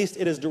 at least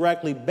it is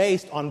directly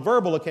based on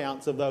verbal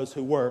accounts of those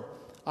who were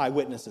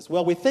eyewitnesses.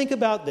 Well, we think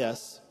about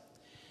this,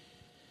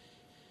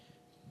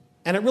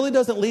 and it really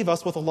doesn't leave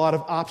us with a lot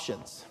of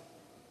options.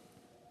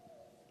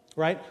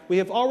 Right? We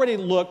have already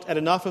looked at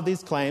enough of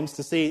these claims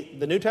to see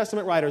the New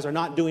Testament writers are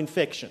not doing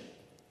fiction.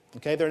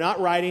 Okay? They're not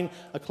writing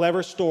a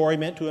clever story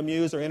meant to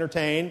amuse or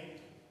entertain.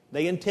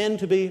 They intend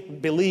to be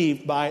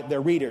believed by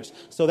their readers.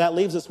 So that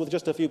leaves us with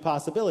just a few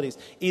possibilities.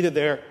 Either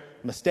they're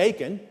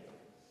mistaken,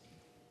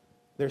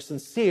 they're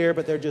sincere,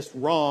 but they're just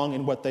wrong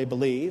in what they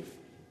believe,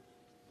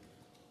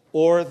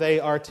 or they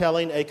are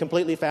telling a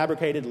completely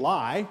fabricated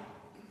lie,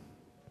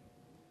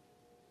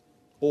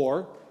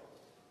 or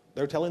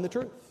they're telling the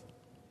truth.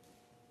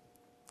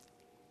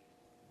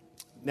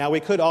 Now,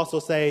 we could also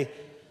say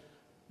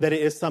that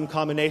it is some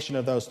combination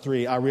of those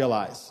three, I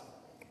realize.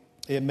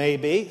 It may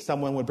be,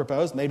 someone would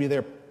propose, maybe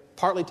they're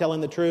partly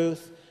telling the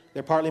truth,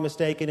 they're partly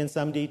mistaken in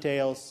some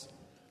details,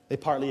 they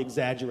partly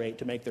exaggerate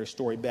to make their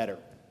story better.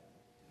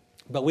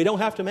 But we don't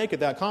have to make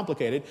it that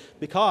complicated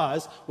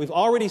because we've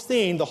already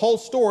seen the whole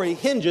story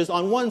hinges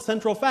on one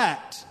central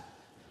fact,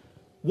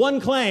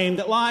 one claim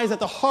that lies at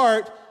the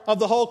heart of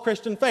the whole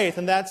Christian faith,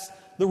 and that's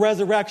the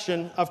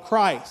resurrection of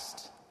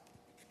Christ.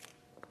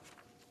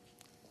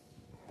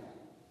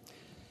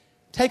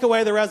 Take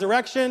away the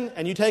resurrection,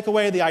 and you take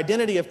away the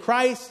identity of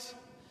Christ.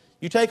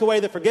 You take away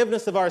the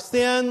forgiveness of our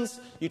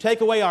sins. You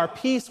take away our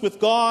peace with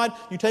God.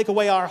 You take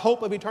away our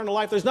hope of eternal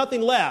life. There's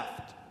nothing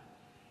left.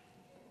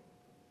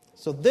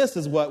 So this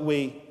is what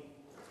we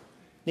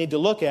need to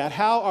look at.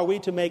 How are we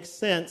to make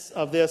sense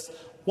of this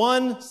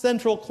one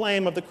central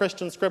claim of the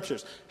Christian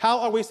Scriptures? How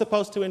are we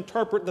supposed to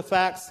interpret the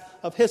facts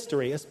of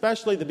history,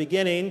 especially the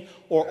beginning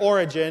or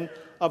origin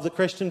of the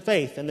Christian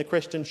faith and the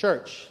Christian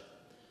church?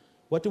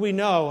 What do we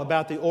know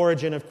about the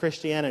origin of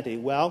Christianity?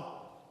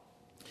 Well,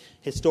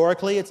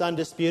 historically, it's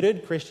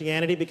undisputed.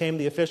 Christianity became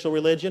the official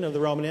religion of the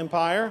Roman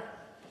Empire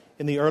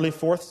in the early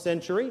 4th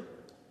century.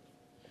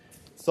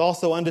 It's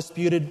also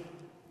undisputed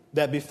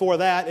that before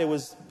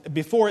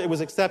it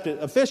was accepted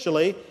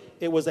officially,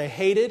 it was a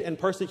hated and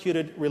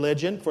persecuted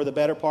religion for the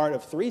better part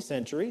of 3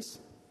 centuries.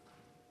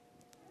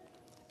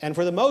 And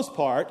for the most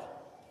part,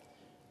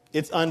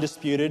 it's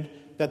undisputed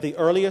that the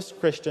earliest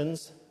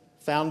Christians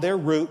found their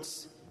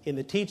roots in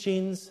the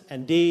teachings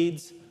and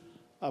deeds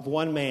of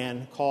one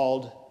man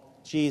called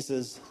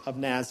Jesus of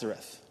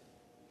Nazareth.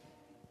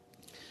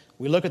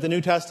 We look at the New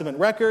Testament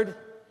record.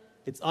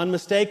 It's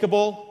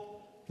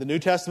unmistakable. The New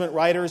Testament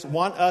writers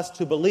want us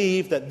to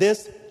believe that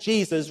this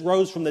Jesus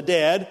rose from the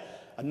dead.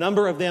 A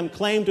number of them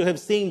claim to have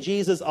seen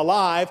Jesus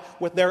alive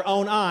with their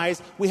own eyes.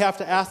 We have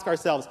to ask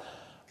ourselves,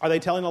 are they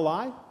telling a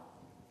lie?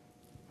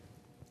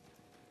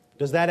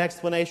 Does that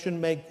explanation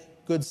make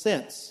good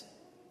sense?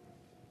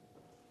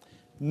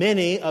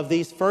 Many of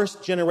these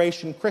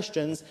first-generation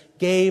Christians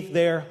gave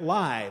their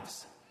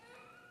lives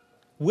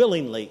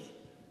willingly.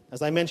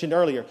 As I mentioned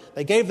earlier,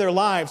 they gave their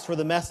lives for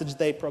the message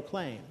they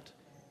proclaimed.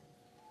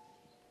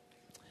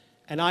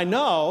 And I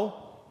know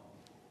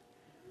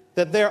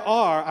that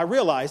I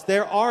realize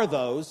there are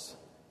those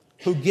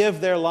who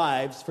give their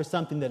lives for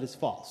something that is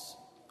false.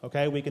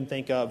 Okay, we can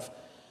think of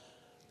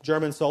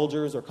German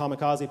soldiers or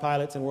kamikaze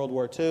pilots in World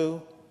War II,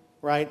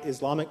 right?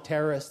 Islamic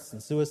terrorists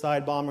and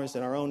suicide bombers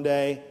in our own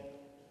day.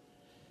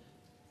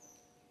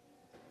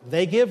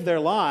 They give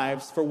their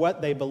lives for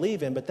what they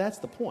believe in, but that's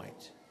the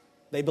point.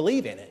 They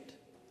believe in it,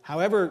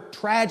 however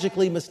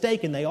tragically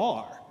mistaken they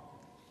are.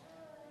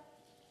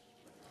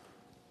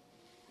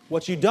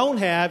 What you don't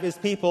have is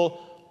people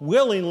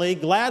willingly,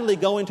 gladly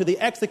go into the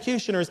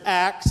executioner's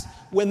axe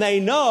when they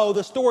know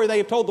the story they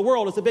have told the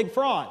world is a big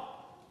fraud.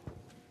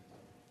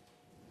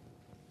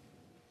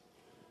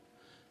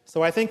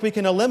 So I think we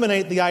can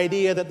eliminate the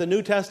idea that the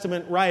New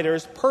Testament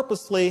writers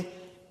purposely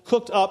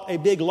cooked up a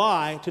big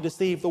lie to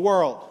deceive the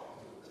world.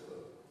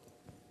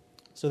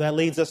 So that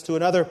leads us to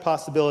another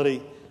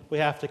possibility we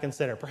have to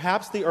consider.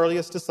 Perhaps the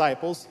earliest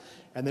disciples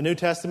and the New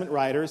Testament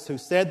writers who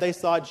said they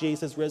saw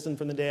Jesus risen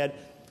from the dead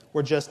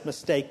were just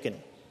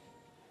mistaken.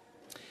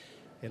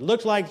 It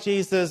looked like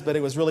Jesus, but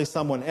it was really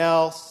someone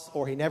else,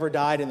 or he never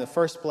died in the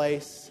first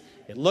place.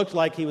 It looked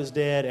like he was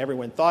dead.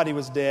 Everyone thought he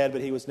was dead,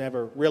 but he was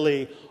never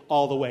really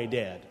all the way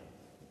dead.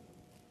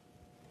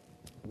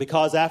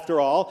 Because after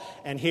all,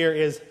 and here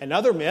is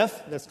another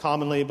myth that's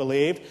commonly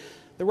believed,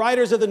 the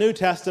writers of the New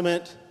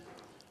Testament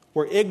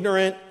were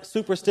ignorant,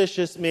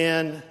 superstitious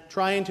men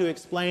trying to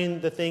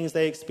explain the things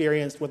they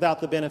experienced without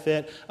the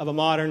benefit of a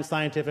modern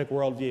scientific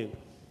worldview.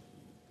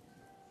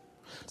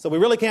 So we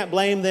really can't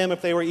blame them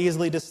if they were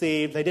easily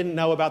deceived. They didn't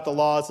know about the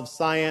laws of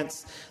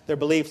science. Their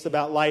beliefs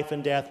about life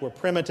and death were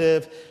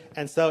primitive,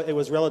 and so it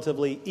was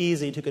relatively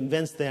easy to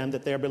convince them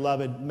that their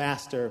beloved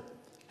Master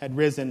had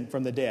risen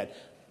from the dead.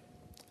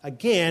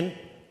 Again,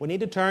 we need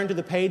to turn to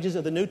the pages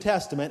of the New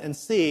Testament and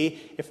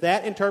see if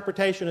that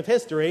interpretation of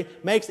history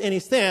makes any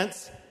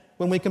sense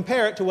when we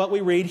compare it to what we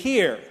read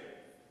here.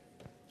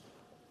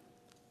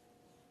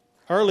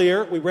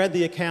 Earlier, we read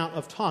the account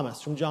of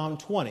Thomas from John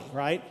 20,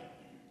 right?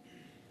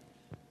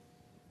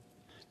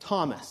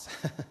 Thomas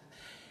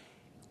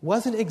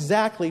wasn't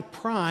exactly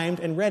primed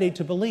and ready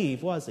to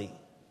believe, was he?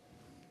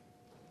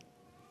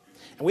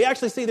 And we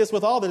actually see this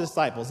with all the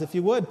disciples. If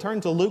you would,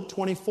 turn to Luke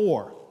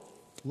 24.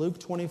 Luke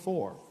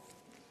 24.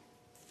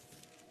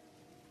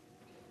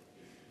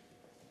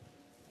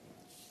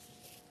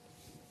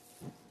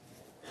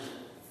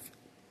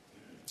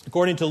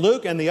 According to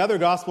Luke and the other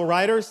gospel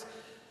writers,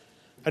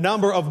 a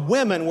number of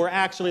women were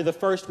actually the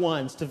first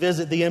ones to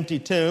visit the empty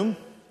tomb.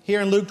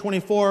 Here in Luke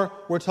 24,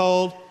 we're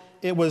told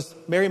it was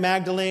Mary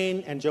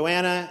Magdalene and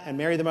Joanna and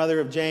Mary the mother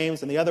of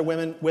James and the other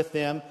women with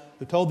them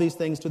who told these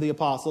things to the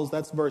apostles.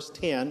 That's verse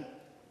 10.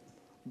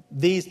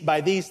 By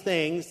these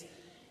things,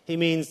 he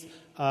means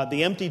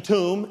the empty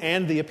tomb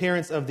and the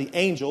appearance of the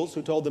angels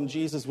who told them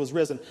Jesus was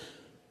risen.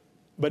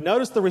 But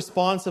notice the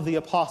response of the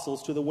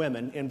apostles to the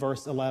women in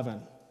verse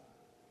 11.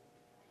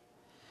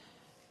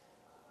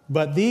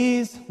 But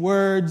these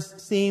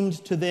words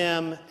seemed to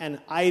them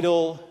an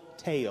idle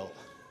tale,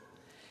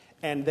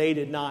 and they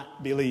did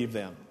not believe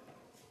them.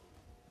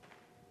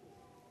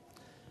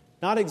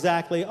 Not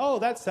exactly, oh,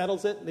 that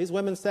settles it. These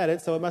women said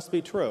it, so it must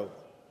be true.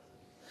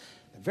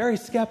 They're very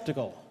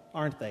skeptical,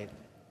 aren't they?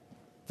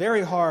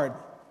 Very hard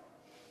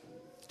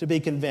to be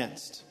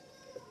convinced.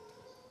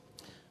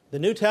 The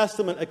New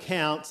Testament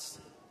accounts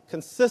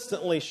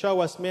consistently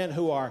show us men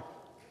who are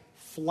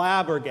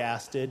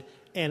flabbergasted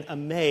and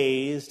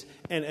amazed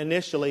and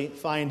initially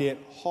find it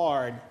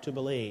hard to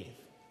believe.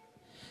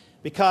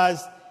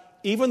 Because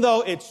even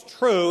though it's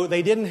true,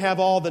 they didn't have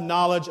all the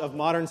knowledge of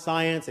modern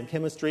science and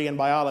chemistry and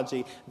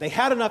biology, they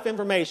had enough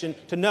information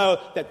to know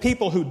that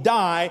people who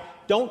die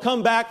don't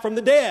come back from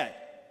the dead.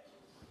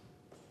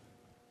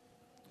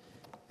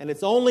 And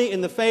it's only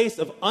in the face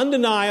of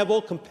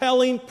undeniable,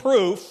 compelling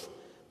proof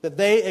that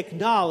they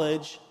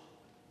acknowledge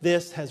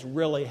this has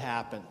really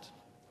happened.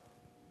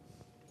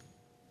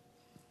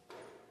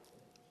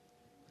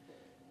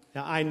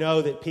 Now, I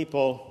know that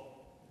people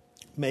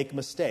make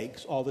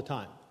mistakes all the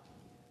time.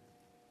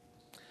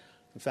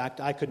 In fact,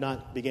 I could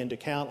not begin to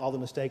count all the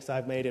mistakes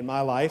I've made in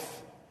my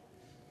life.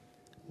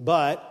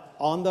 But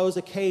on those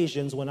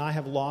occasions when I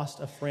have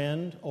lost a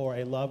friend or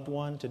a loved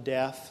one to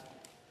death,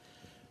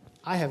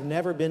 I have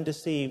never been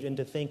deceived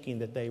into thinking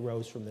that they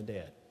rose from the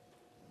dead.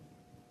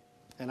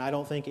 And I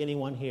don't think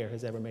anyone here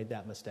has ever made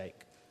that mistake.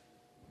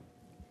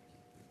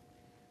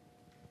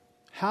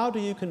 How do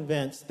you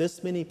convince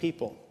this many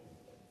people,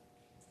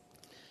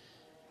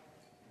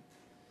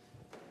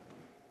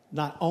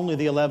 not only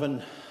the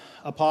 11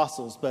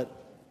 apostles, but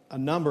a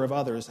number of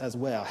others as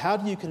well? How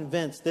do you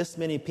convince this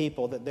many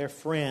people that their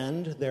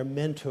friend, their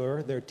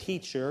mentor, their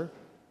teacher,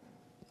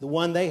 the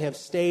one they have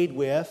stayed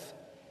with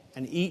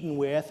and eaten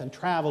with and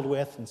traveled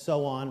with and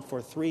so on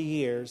for 3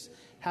 years,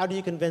 how do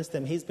you convince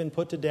them he's been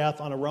put to death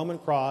on a Roman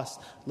cross,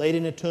 laid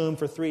in a tomb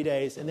for 3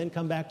 days, and then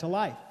come back to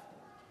life?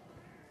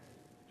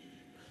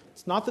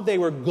 It's not that they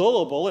were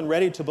gullible and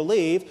ready to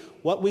believe.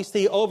 What we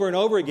see over and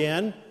over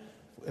again,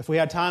 if we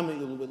had time,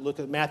 we would look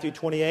at Matthew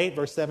 28,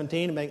 verse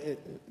 17. It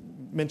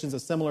mentions a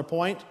similar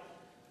point.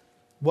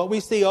 What we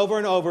see over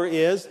and over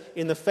is,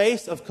 in the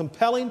face of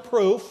compelling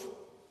proof,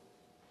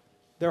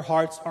 their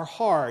hearts are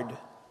hard.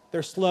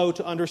 They're slow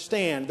to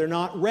understand. They're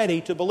not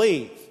ready to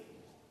believe.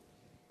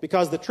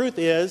 Because the truth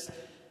is,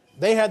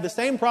 they had the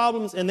same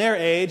problems in their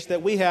age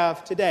that we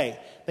have today.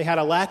 They had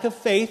a lack of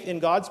faith in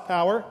God's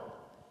power,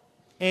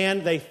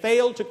 and they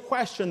failed to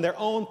question their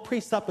own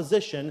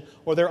presupposition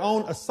or their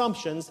own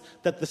assumptions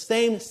that the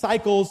same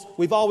cycles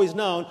we've always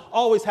known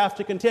always have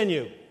to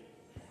continue.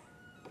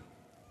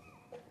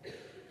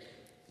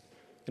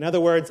 In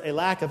other words, a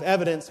lack of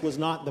evidence was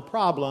not the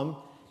problem.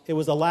 It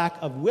was a lack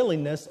of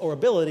willingness or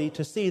ability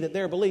to see that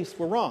their beliefs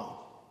were wrong.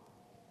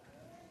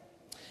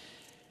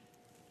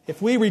 If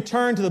we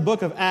return to the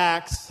book of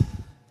Acts,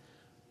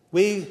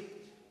 we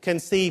can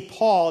see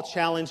Paul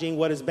challenging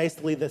what is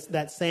basically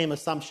that same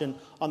assumption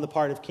on the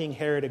part of King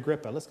Herod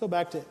Agrippa. Let's go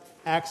back to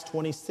Acts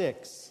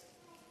 26.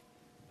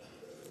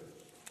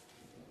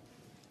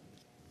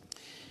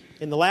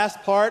 In the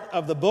last part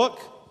of the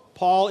book,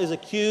 Paul is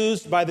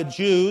accused by the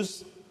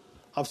Jews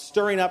of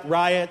stirring up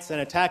riots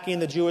and attacking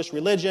the Jewish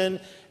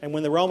religion. And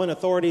when the Roman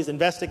authorities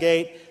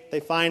investigate, they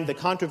find the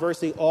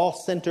controversy all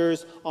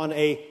centers on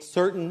a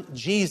certain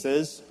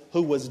Jesus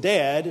who was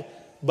dead,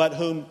 but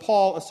whom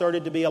Paul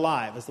asserted to be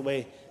alive, is the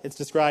way it's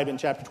described in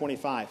chapter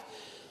 25.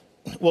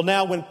 Well,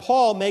 now, when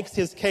Paul makes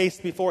his case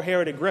before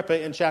Herod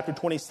Agrippa in chapter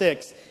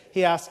 26,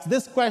 he asks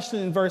this question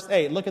in verse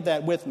 8. Look at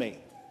that with me.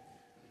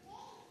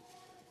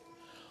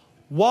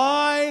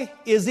 Why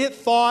is it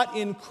thought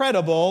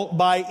incredible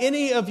by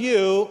any of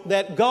you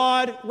that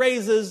God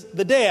raises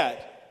the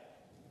dead?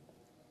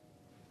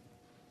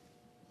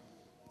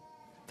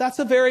 That's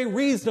a very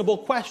reasonable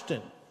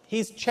question.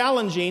 He's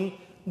challenging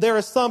their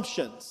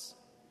assumptions.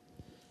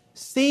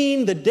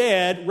 Seeing the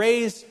dead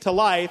raised to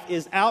life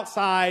is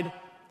outside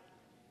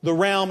the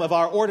realm of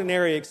our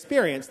ordinary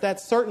experience.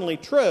 That's certainly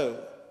true.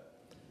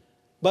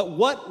 But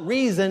what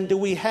reason do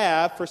we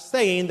have for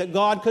saying that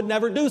God could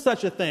never do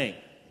such a thing?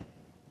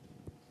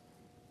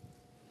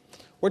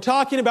 We're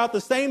talking about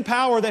the same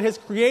power that has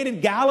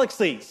created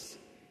galaxies.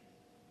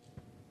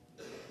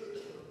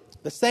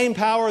 The same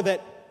power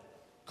that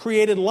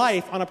created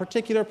life on a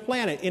particular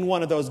planet in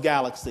one of those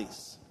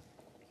galaxies.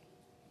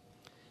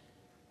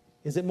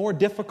 Is it more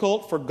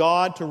difficult for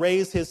God to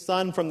raise his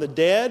Son from the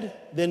dead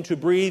than to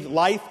breathe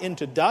life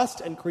into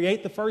dust and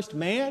create the first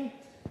man?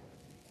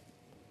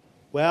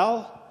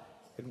 Well,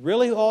 it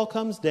really all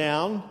comes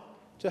down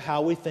to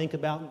how we think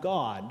about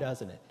God,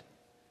 doesn't it?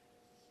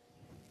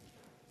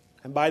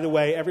 And by the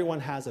way, everyone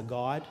has a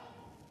God.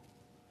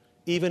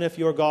 Even if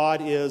your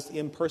God is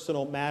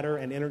impersonal matter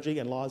and energy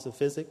and laws of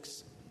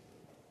physics.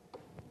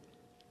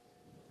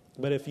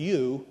 But if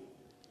you,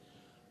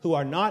 who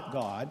are not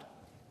God,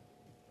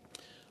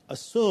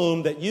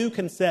 assume that you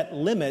can set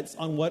limits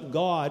on what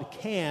God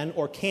can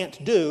or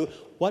can't do,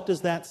 what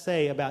does that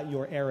say about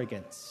your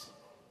arrogance?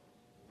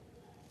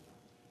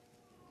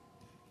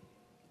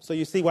 So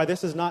you see why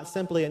this is not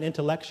simply an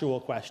intellectual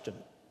question.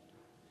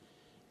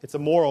 It's a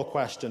moral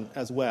question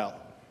as well.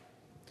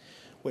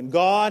 When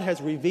God has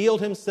revealed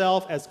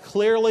himself as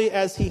clearly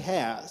as he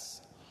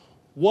has,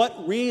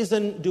 what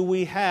reason do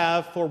we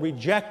have for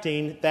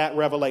rejecting that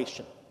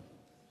revelation?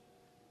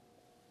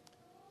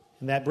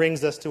 And that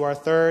brings us to our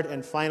third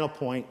and final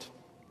point.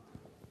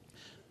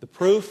 The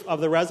proof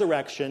of the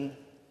resurrection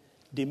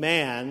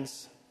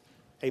demands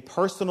a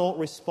personal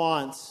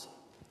response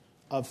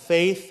of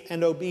faith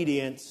and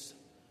obedience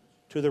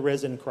to the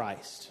risen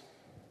Christ.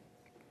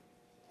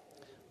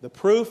 The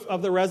proof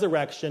of the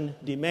resurrection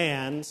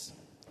demands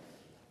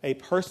a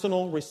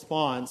personal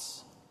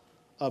response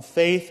of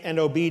faith and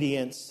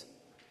obedience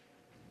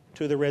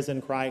to the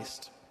risen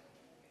Christ.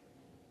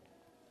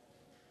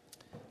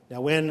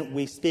 Now, when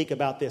we speak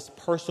about this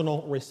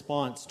personal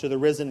response to the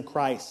risen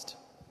Christ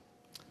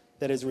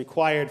that is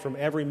required from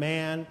every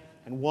man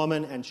and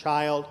woman and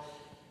child,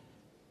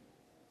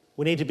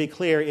 we need to be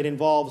clear it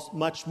involves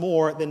much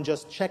more than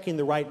just checking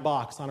the right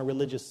box on a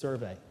religious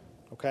survey,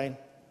 okay?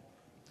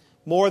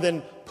 More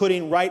than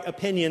putting right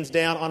opinions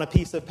down on a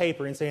piece of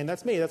paper and saying,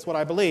 that's me, that's what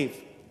I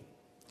believe.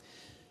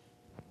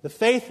 The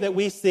faith that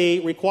we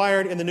see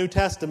required in the New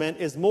Testament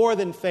is more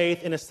than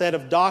faith in a set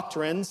of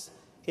doctrines.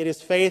 It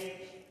is faith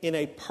in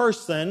a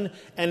person,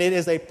 and it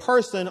is a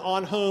person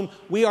on whom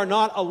we are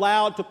not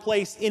allowed to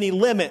place any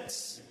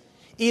limits,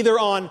 either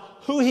on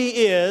who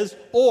he is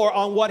or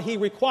on what he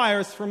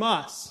requires from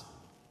us.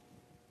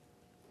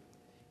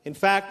 In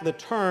fact, the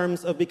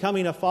terms of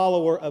becoming a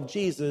follower of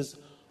Jesus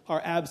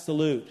are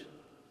absolute,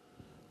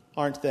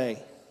 aren't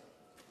they?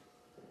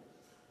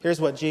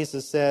 Here's what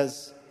Jesus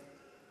says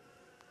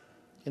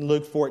in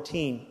Luke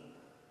 14.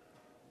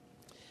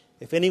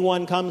 If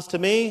anyone comes to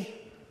me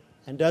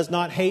and does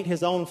not hate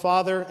his own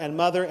father and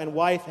mother and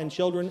wife and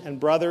children and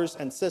brothers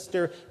and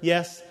sister,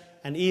 yes,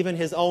 and even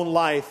his own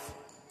life,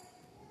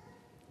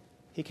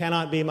 he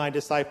cannot be my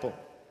disciple.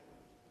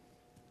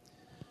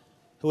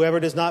 Whoever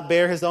does not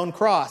bear his own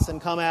cross and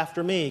come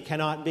after me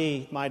cannot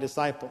be my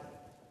disciple.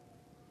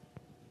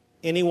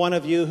 Any one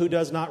of you who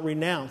does not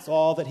renounce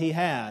all that he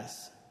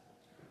has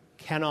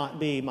cannot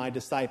be my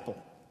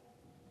disciple.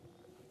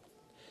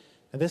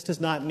 Now, this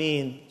does not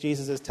mean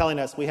Jesus is telling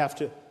us we have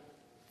to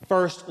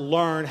first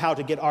learn how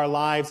to get our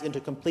lives into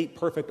complete,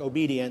 perfect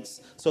obedience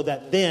so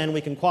that then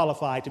we can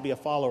qualify to be a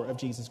follower of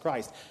Jesus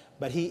Christ.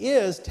 But he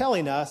is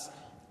telling us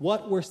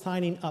what we're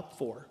signing up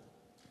for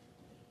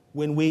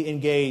when we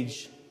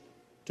engage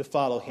to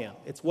follow him.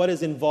 It's what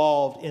is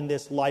involved in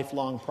this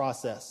lifelong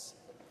process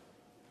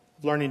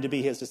of learning to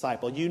be his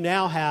disciple. You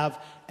now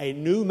have a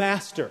new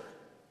master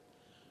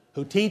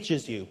who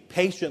teaches you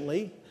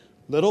patiently,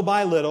 little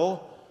by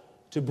little,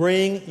 to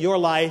bring your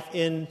life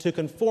into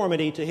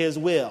conformity to his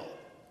will.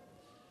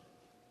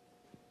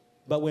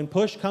 But when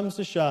push comes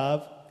to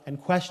shove and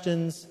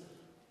questions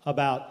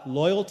about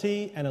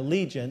loyalty and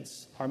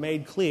allegiance are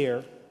made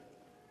clear,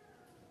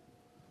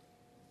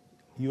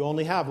 you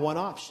only have one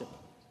option.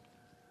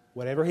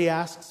 Whatever he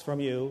asks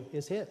from you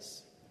is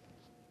his.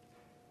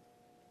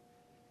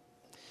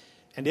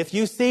 And if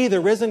you see the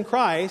risen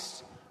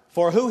Christ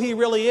for who he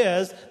really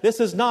is, this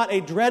is not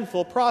a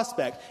dreadful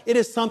prospect. It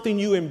is something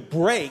you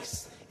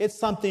embrace. It's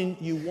something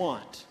you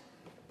want.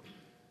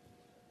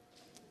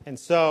 And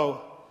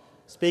so,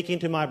 speaking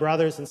to my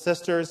brothers and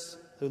sisters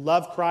who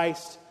love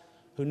Christ,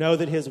 who know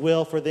that his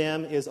will for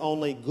them is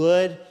only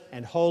good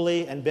and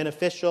holy and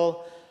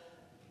beneficial,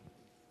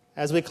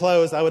 as we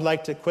close, I would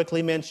like to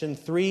quickly mention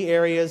 3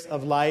 areas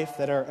of life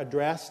that are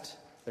addressed.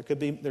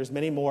 There's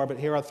many more, but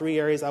here are 3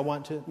 areas I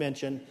want to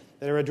mention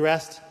that are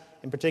addressed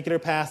in particular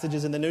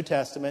passages in the New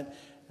Testament,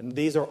 and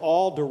these are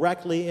all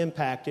directly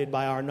impacted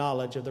by our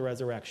knowledge of the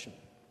resurrection.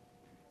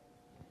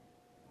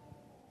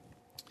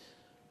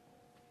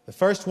 The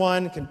first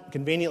one,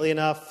 conveniently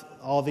enough,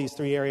 all these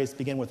 3 areas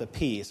begin with a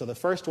P. So the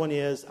first one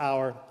is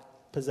our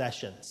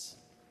possessions.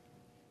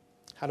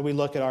 How do we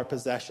look at our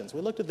possessions?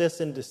 We looked at this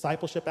in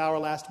discipleship hour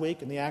last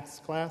week in the Acts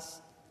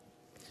class.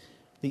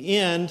 The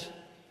end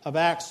of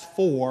Acts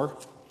 4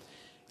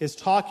 is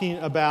talking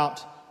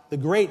about the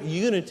great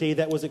unity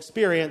that was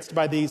experienced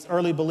by these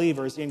early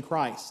believers in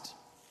Christ.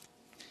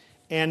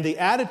 And the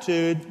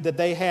attitude that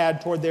they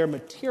had toward their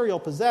material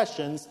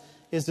possessions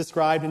is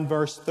described in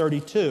verse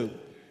 32.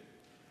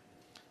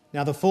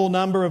 Now the full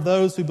number of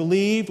those who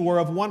believed were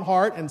of one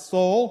heart and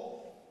soul,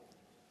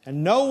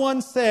 and no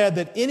one said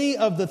that any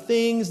of the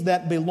things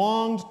that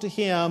belonged to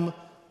him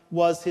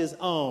was his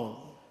own,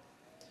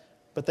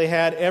 but they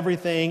had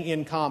everything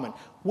in common.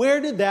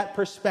 Where did that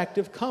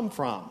perspective come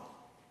from?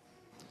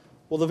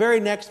 Well, the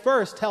very next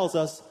verse tells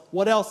us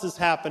what else is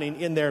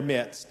happening in their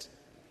midst.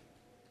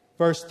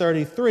 Verse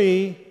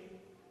 33,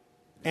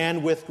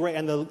 and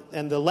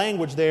the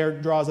language there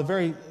draws a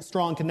very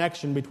strong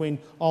connection between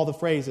all the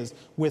phrases.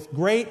 With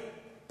great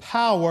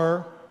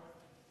power,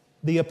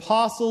 the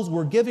apostles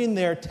were giving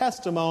their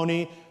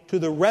testimony to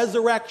the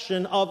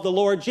resurrection of the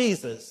Lord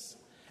Jesus,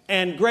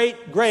 and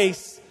great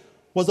grace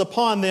was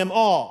upon them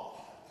all.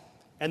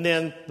 And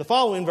then the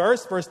following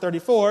verse, verse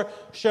 34,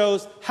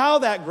 shows how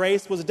that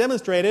grace was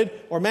demonstrated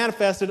or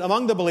manifested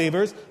among the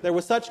believers. There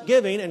was such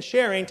giving and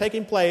sharing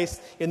taking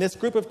place in this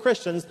group of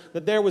Christians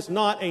that there was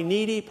not a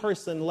needy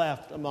person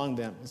left among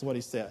them, is what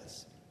he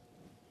says.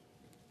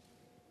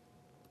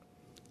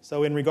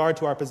 So in regard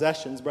to our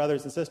possessions,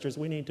 brothers and sisters,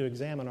 we need to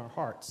examine our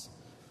hearts.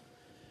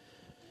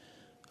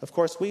 Of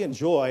course, we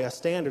enjoy a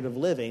standard of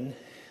living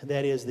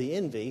that is the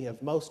envy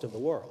of most of the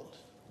world.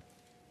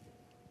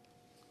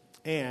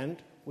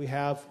 And we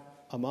have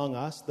among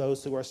us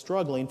those who are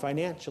struggling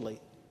financially.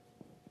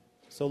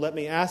 So let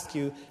me ask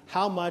you,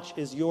 how much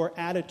is your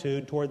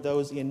attitude toward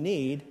those in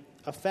need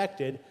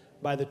affected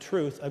by the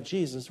truth of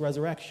Jesus'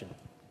 resurrection?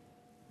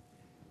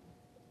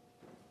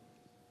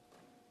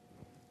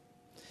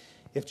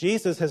 If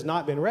Jesus has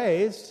not been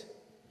raised,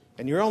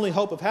 and your only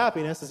hope of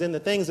happiness is in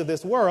the things of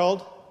this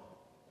world,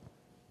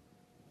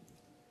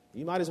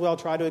 you might as well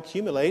try to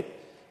accumulate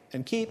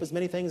and keep as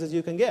many things as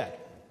you can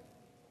get.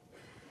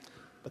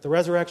 But the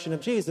resurrection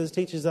of Jesus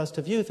teaches us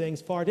to view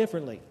things far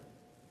differently.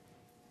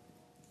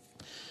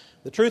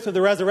 The truth of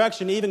the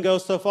resurrection even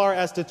goes so far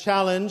as to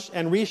challenge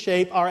and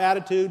reshape our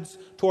attitudes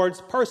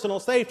towards personal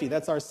safety.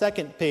 That's our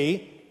second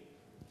P.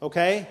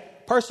 Okay?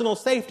 Personal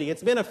safety.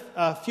 It's been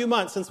a few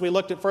months since we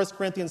looked at 1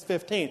 Corinthians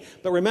 15.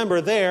 But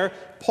remember there,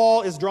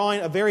 Paul is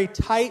drawing a very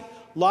tight,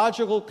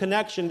 logical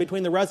connection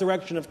between the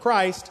resurrection of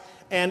Christ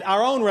and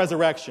our own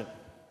resurrection.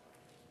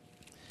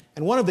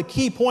 And one of the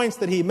key points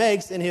that he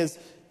makes in his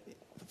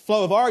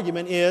flow of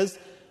argument is,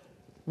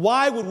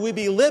 why would we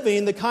be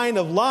living the kind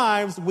of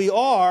lives we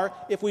are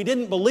if we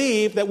didn't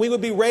believe that we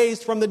would be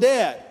raised from the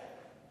dead?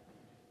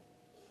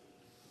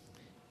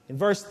 In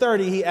verse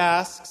 30, he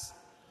asks,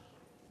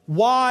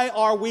 why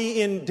are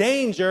we in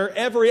danger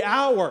every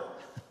hour?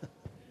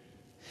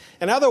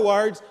 In other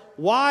words,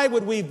 why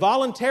would we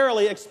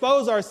voluntarily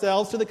expose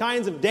ourselves to the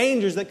kinds of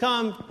dangers that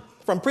come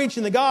from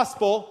preaching the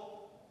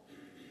gospel?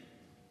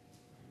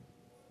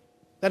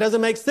 That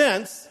doesn't make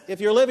sense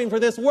if you're living for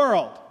this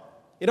world.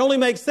 It only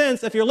makes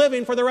sense if you're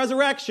living for the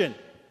resurrection.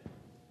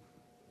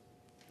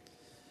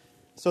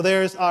 So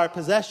there's our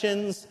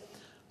possessions,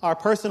 our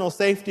personal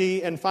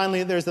safety, and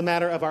finally there's the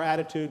matter of our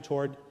attitude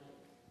toward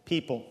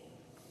people.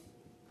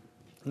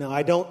 Now,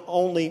 I don't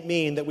only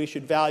mean that we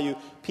should value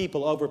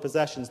people over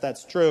possessions.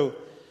 That's true.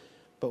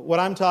 But what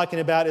I'm talking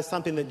about is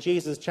something that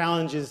Jesus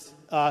challenges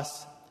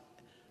us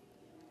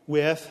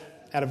with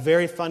at a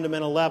very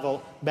fundamental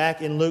level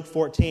back in Luke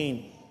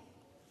 14.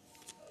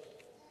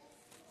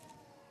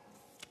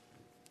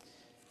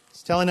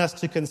 It's telling us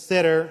to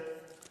consider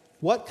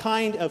what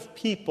kind of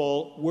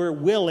people we're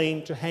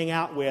willing to hang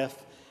out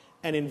with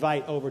and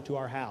invite over to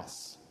our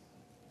house.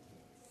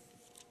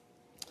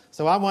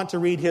 So I want to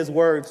read his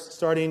words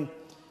starting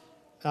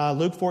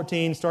Luke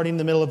 14, starting in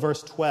the middle of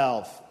verse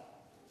 12.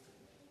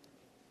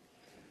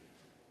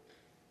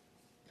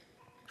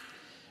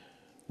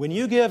 When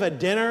you give a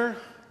dinner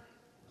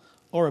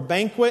or a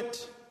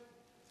banquet,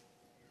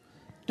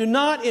 do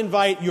not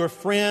invite your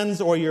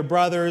friends or your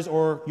brothers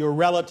or your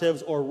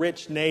relatives or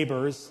rich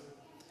neighbors,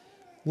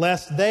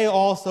 lest they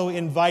also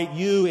invite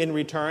you in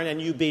return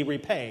and you be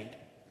repaid.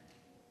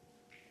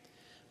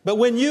 But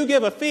when you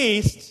give a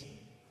feast,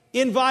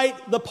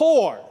 Invite the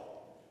poor,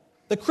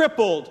 the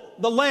crippled,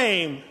 the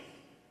lame,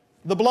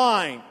 the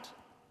blind.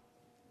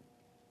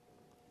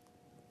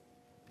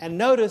 And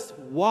notice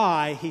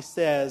why he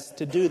says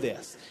to do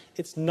this.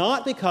 It's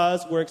not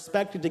because we're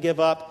expected to give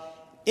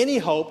up any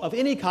hope of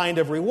any kind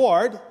of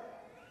reward.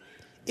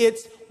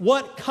 It's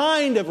what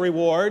kind of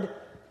reward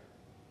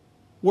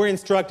we're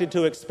instructed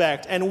to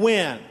expect and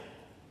when.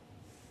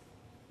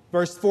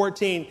 Verse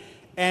 14,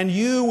 and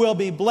you will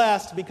be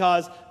blessed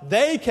because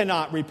they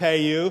cannot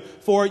repay you,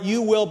 for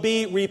you will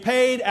be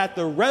repaid at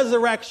the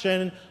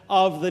resurrection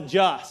of the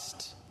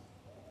just.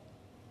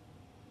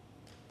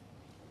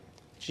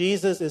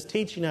 Jesus is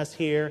teaching us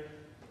here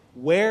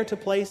where to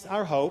place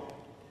our hope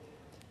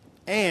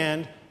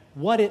and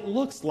what it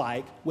looks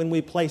like when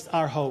we place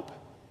our hope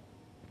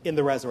in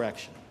the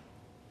resurrection.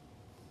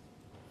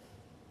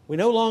 We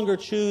no longer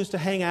choose to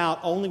hang out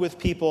only with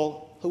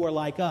people who are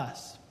like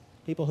us,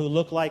 people who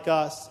look like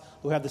us,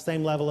 who have the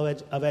same level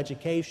of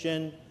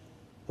education,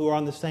 who are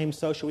on the same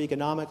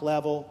socioeconomic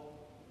level.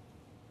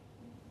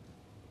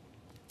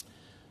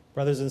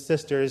 Brothers and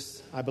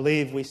sisters, I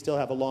believe we still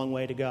have a long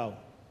way to go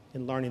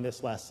in learning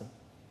this lesson.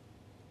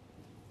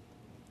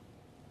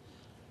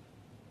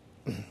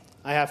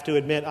 I have to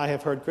admit I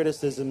have heard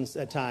criticisms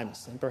at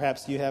times, and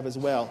perhaps you have as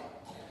well,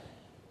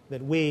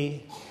 that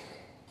we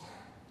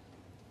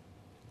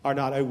are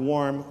not a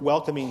warm,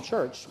 welcoming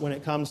church when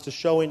it comes to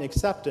showing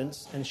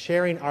acceptance and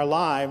sharing our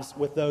lives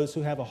with those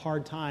who have a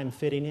hard time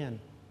fitting in.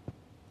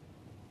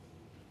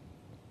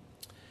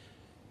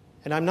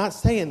 And I'm not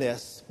saying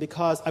this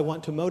because I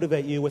want to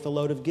motivate you with a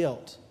load of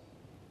guilt.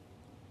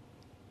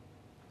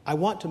 I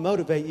want to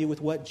motivate you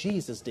with what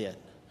Jesus did,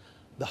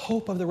 the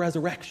hope of the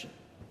resurrection.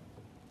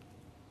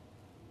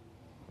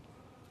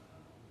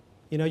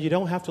 You know, you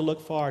don't have to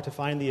look far to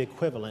find the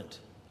equivalent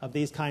of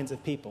these kinds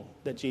of people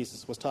that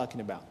Jesus was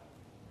talking about.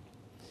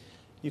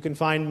 You can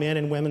find men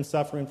and women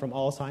suffering from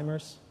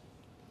Alzheimer's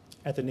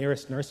at the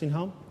nearest nursing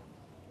home.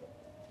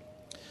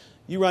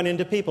 You run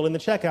into people in the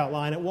checkout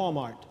line at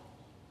Walmart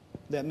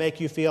that make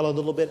you feel a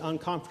little bit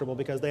uncomfortable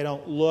because they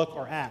don't look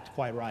or act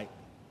quite right.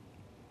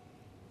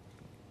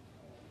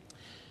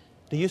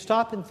 Do you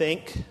stop and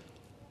think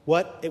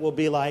what it will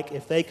be like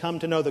if they come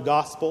to know the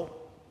gospel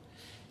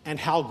and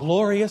how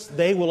glorious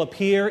they will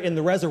appear in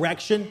the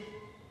resurrection?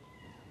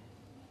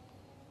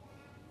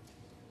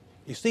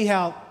 You see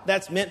how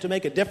that's meant to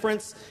make a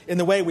difference in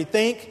the way we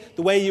think,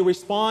 the way you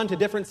respond to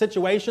different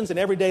situations in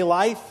everyday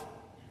life?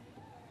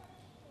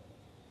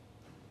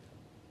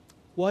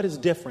 What is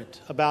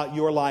different about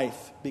your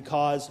life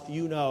because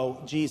you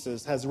know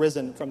Jesus has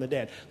risen from the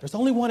dead? There's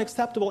only one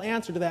acceptable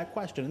answer to that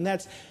question, and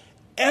that's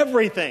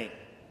everything.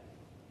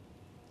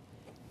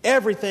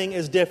 Everything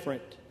is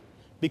different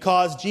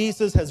because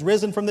Jesus has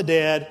risen from the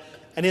dead,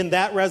 and in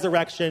that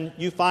resurrection,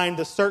 you find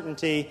the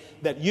certainty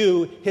that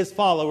you, his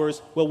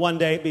followers, will one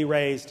day be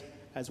raised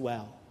as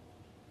well.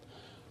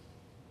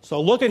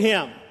 So look at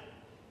him.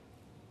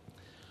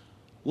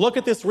 Look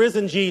at this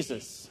risen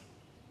Jesus,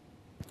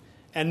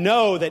 and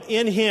know that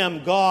in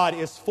him God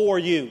is for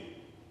you.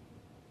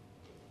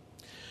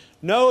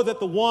 Know that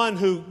the one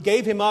who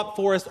gave him up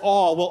for us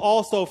all will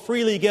also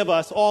freely give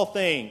us all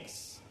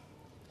things.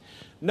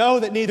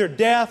 Know that neither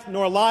death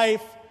nor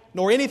life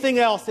nor anything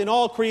else in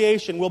all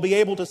creation will be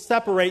able to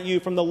separate you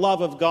from the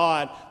love of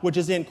God, which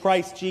is in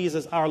Christ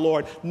Jesus our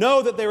Lord.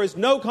 Know that there is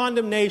no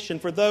condemnation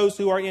for those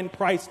who are in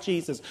Christ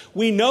Jesus.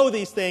 We know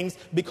these things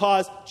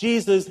because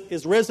Jesus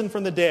is risen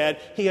from the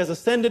dead. He has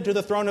ascended to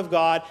the throne of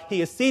God.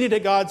 He is seated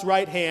at God's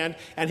right hand,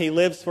 and he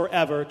lives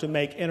forever to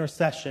make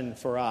intercession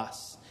for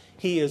us.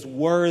 He is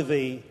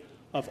worthy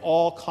of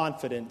all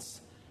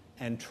confidence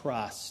and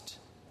trust.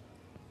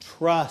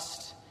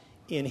 Trust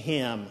in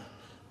him,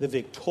 the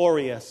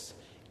victorious,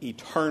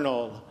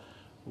 eternal,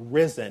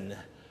 risen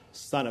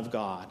Son of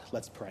God.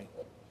 Let's pray.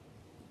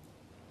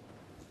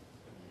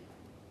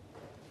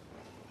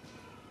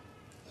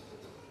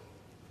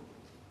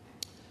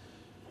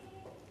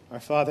 Our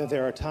Father,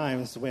 there are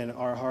times when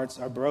our hearts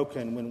are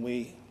broken, when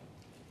we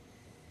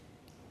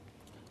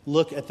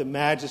look at the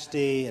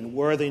majesty and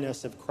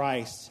worthiness of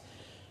Christ,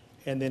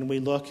 and then we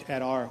look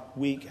at our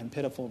weak and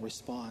pitiful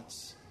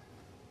response.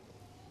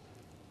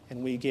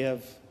 And we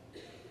give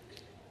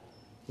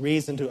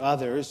reason to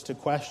others to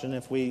question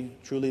if we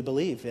truly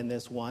believe in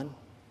this one.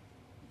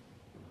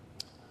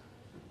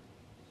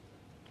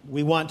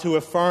 We want to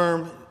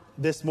affirm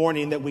this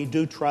morning that we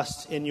do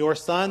trust in your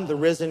Son, the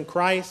risen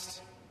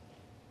Christ.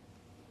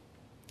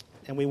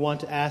 And we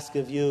want to ask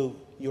of you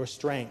your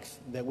strength,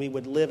 that we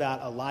would live out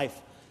a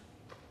life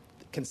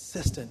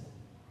consistent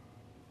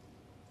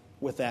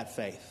with that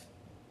faith.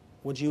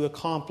 Would you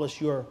accomplish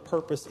your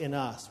purpose in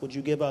us? Would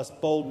you give us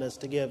boldness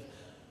to give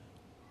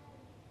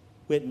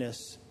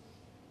witness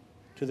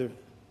to the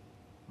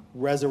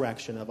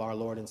resurrection of our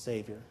Lord and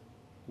Savior?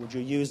 Would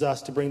you use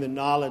us to bring the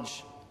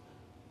knowledge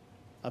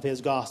of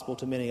his gospel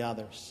to many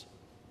others,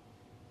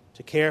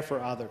 to care for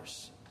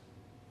others,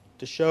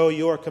 to show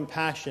your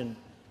compassion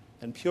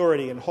and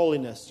purity and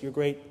holiness, your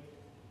great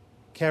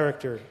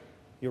character,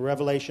 your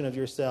revelation of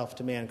yourself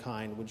to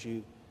mankind? Would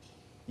you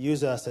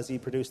use us as he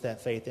produced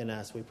that faith in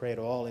us. We pray it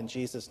all in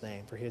Jesus'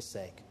 name for his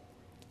sake.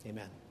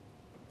 Amen.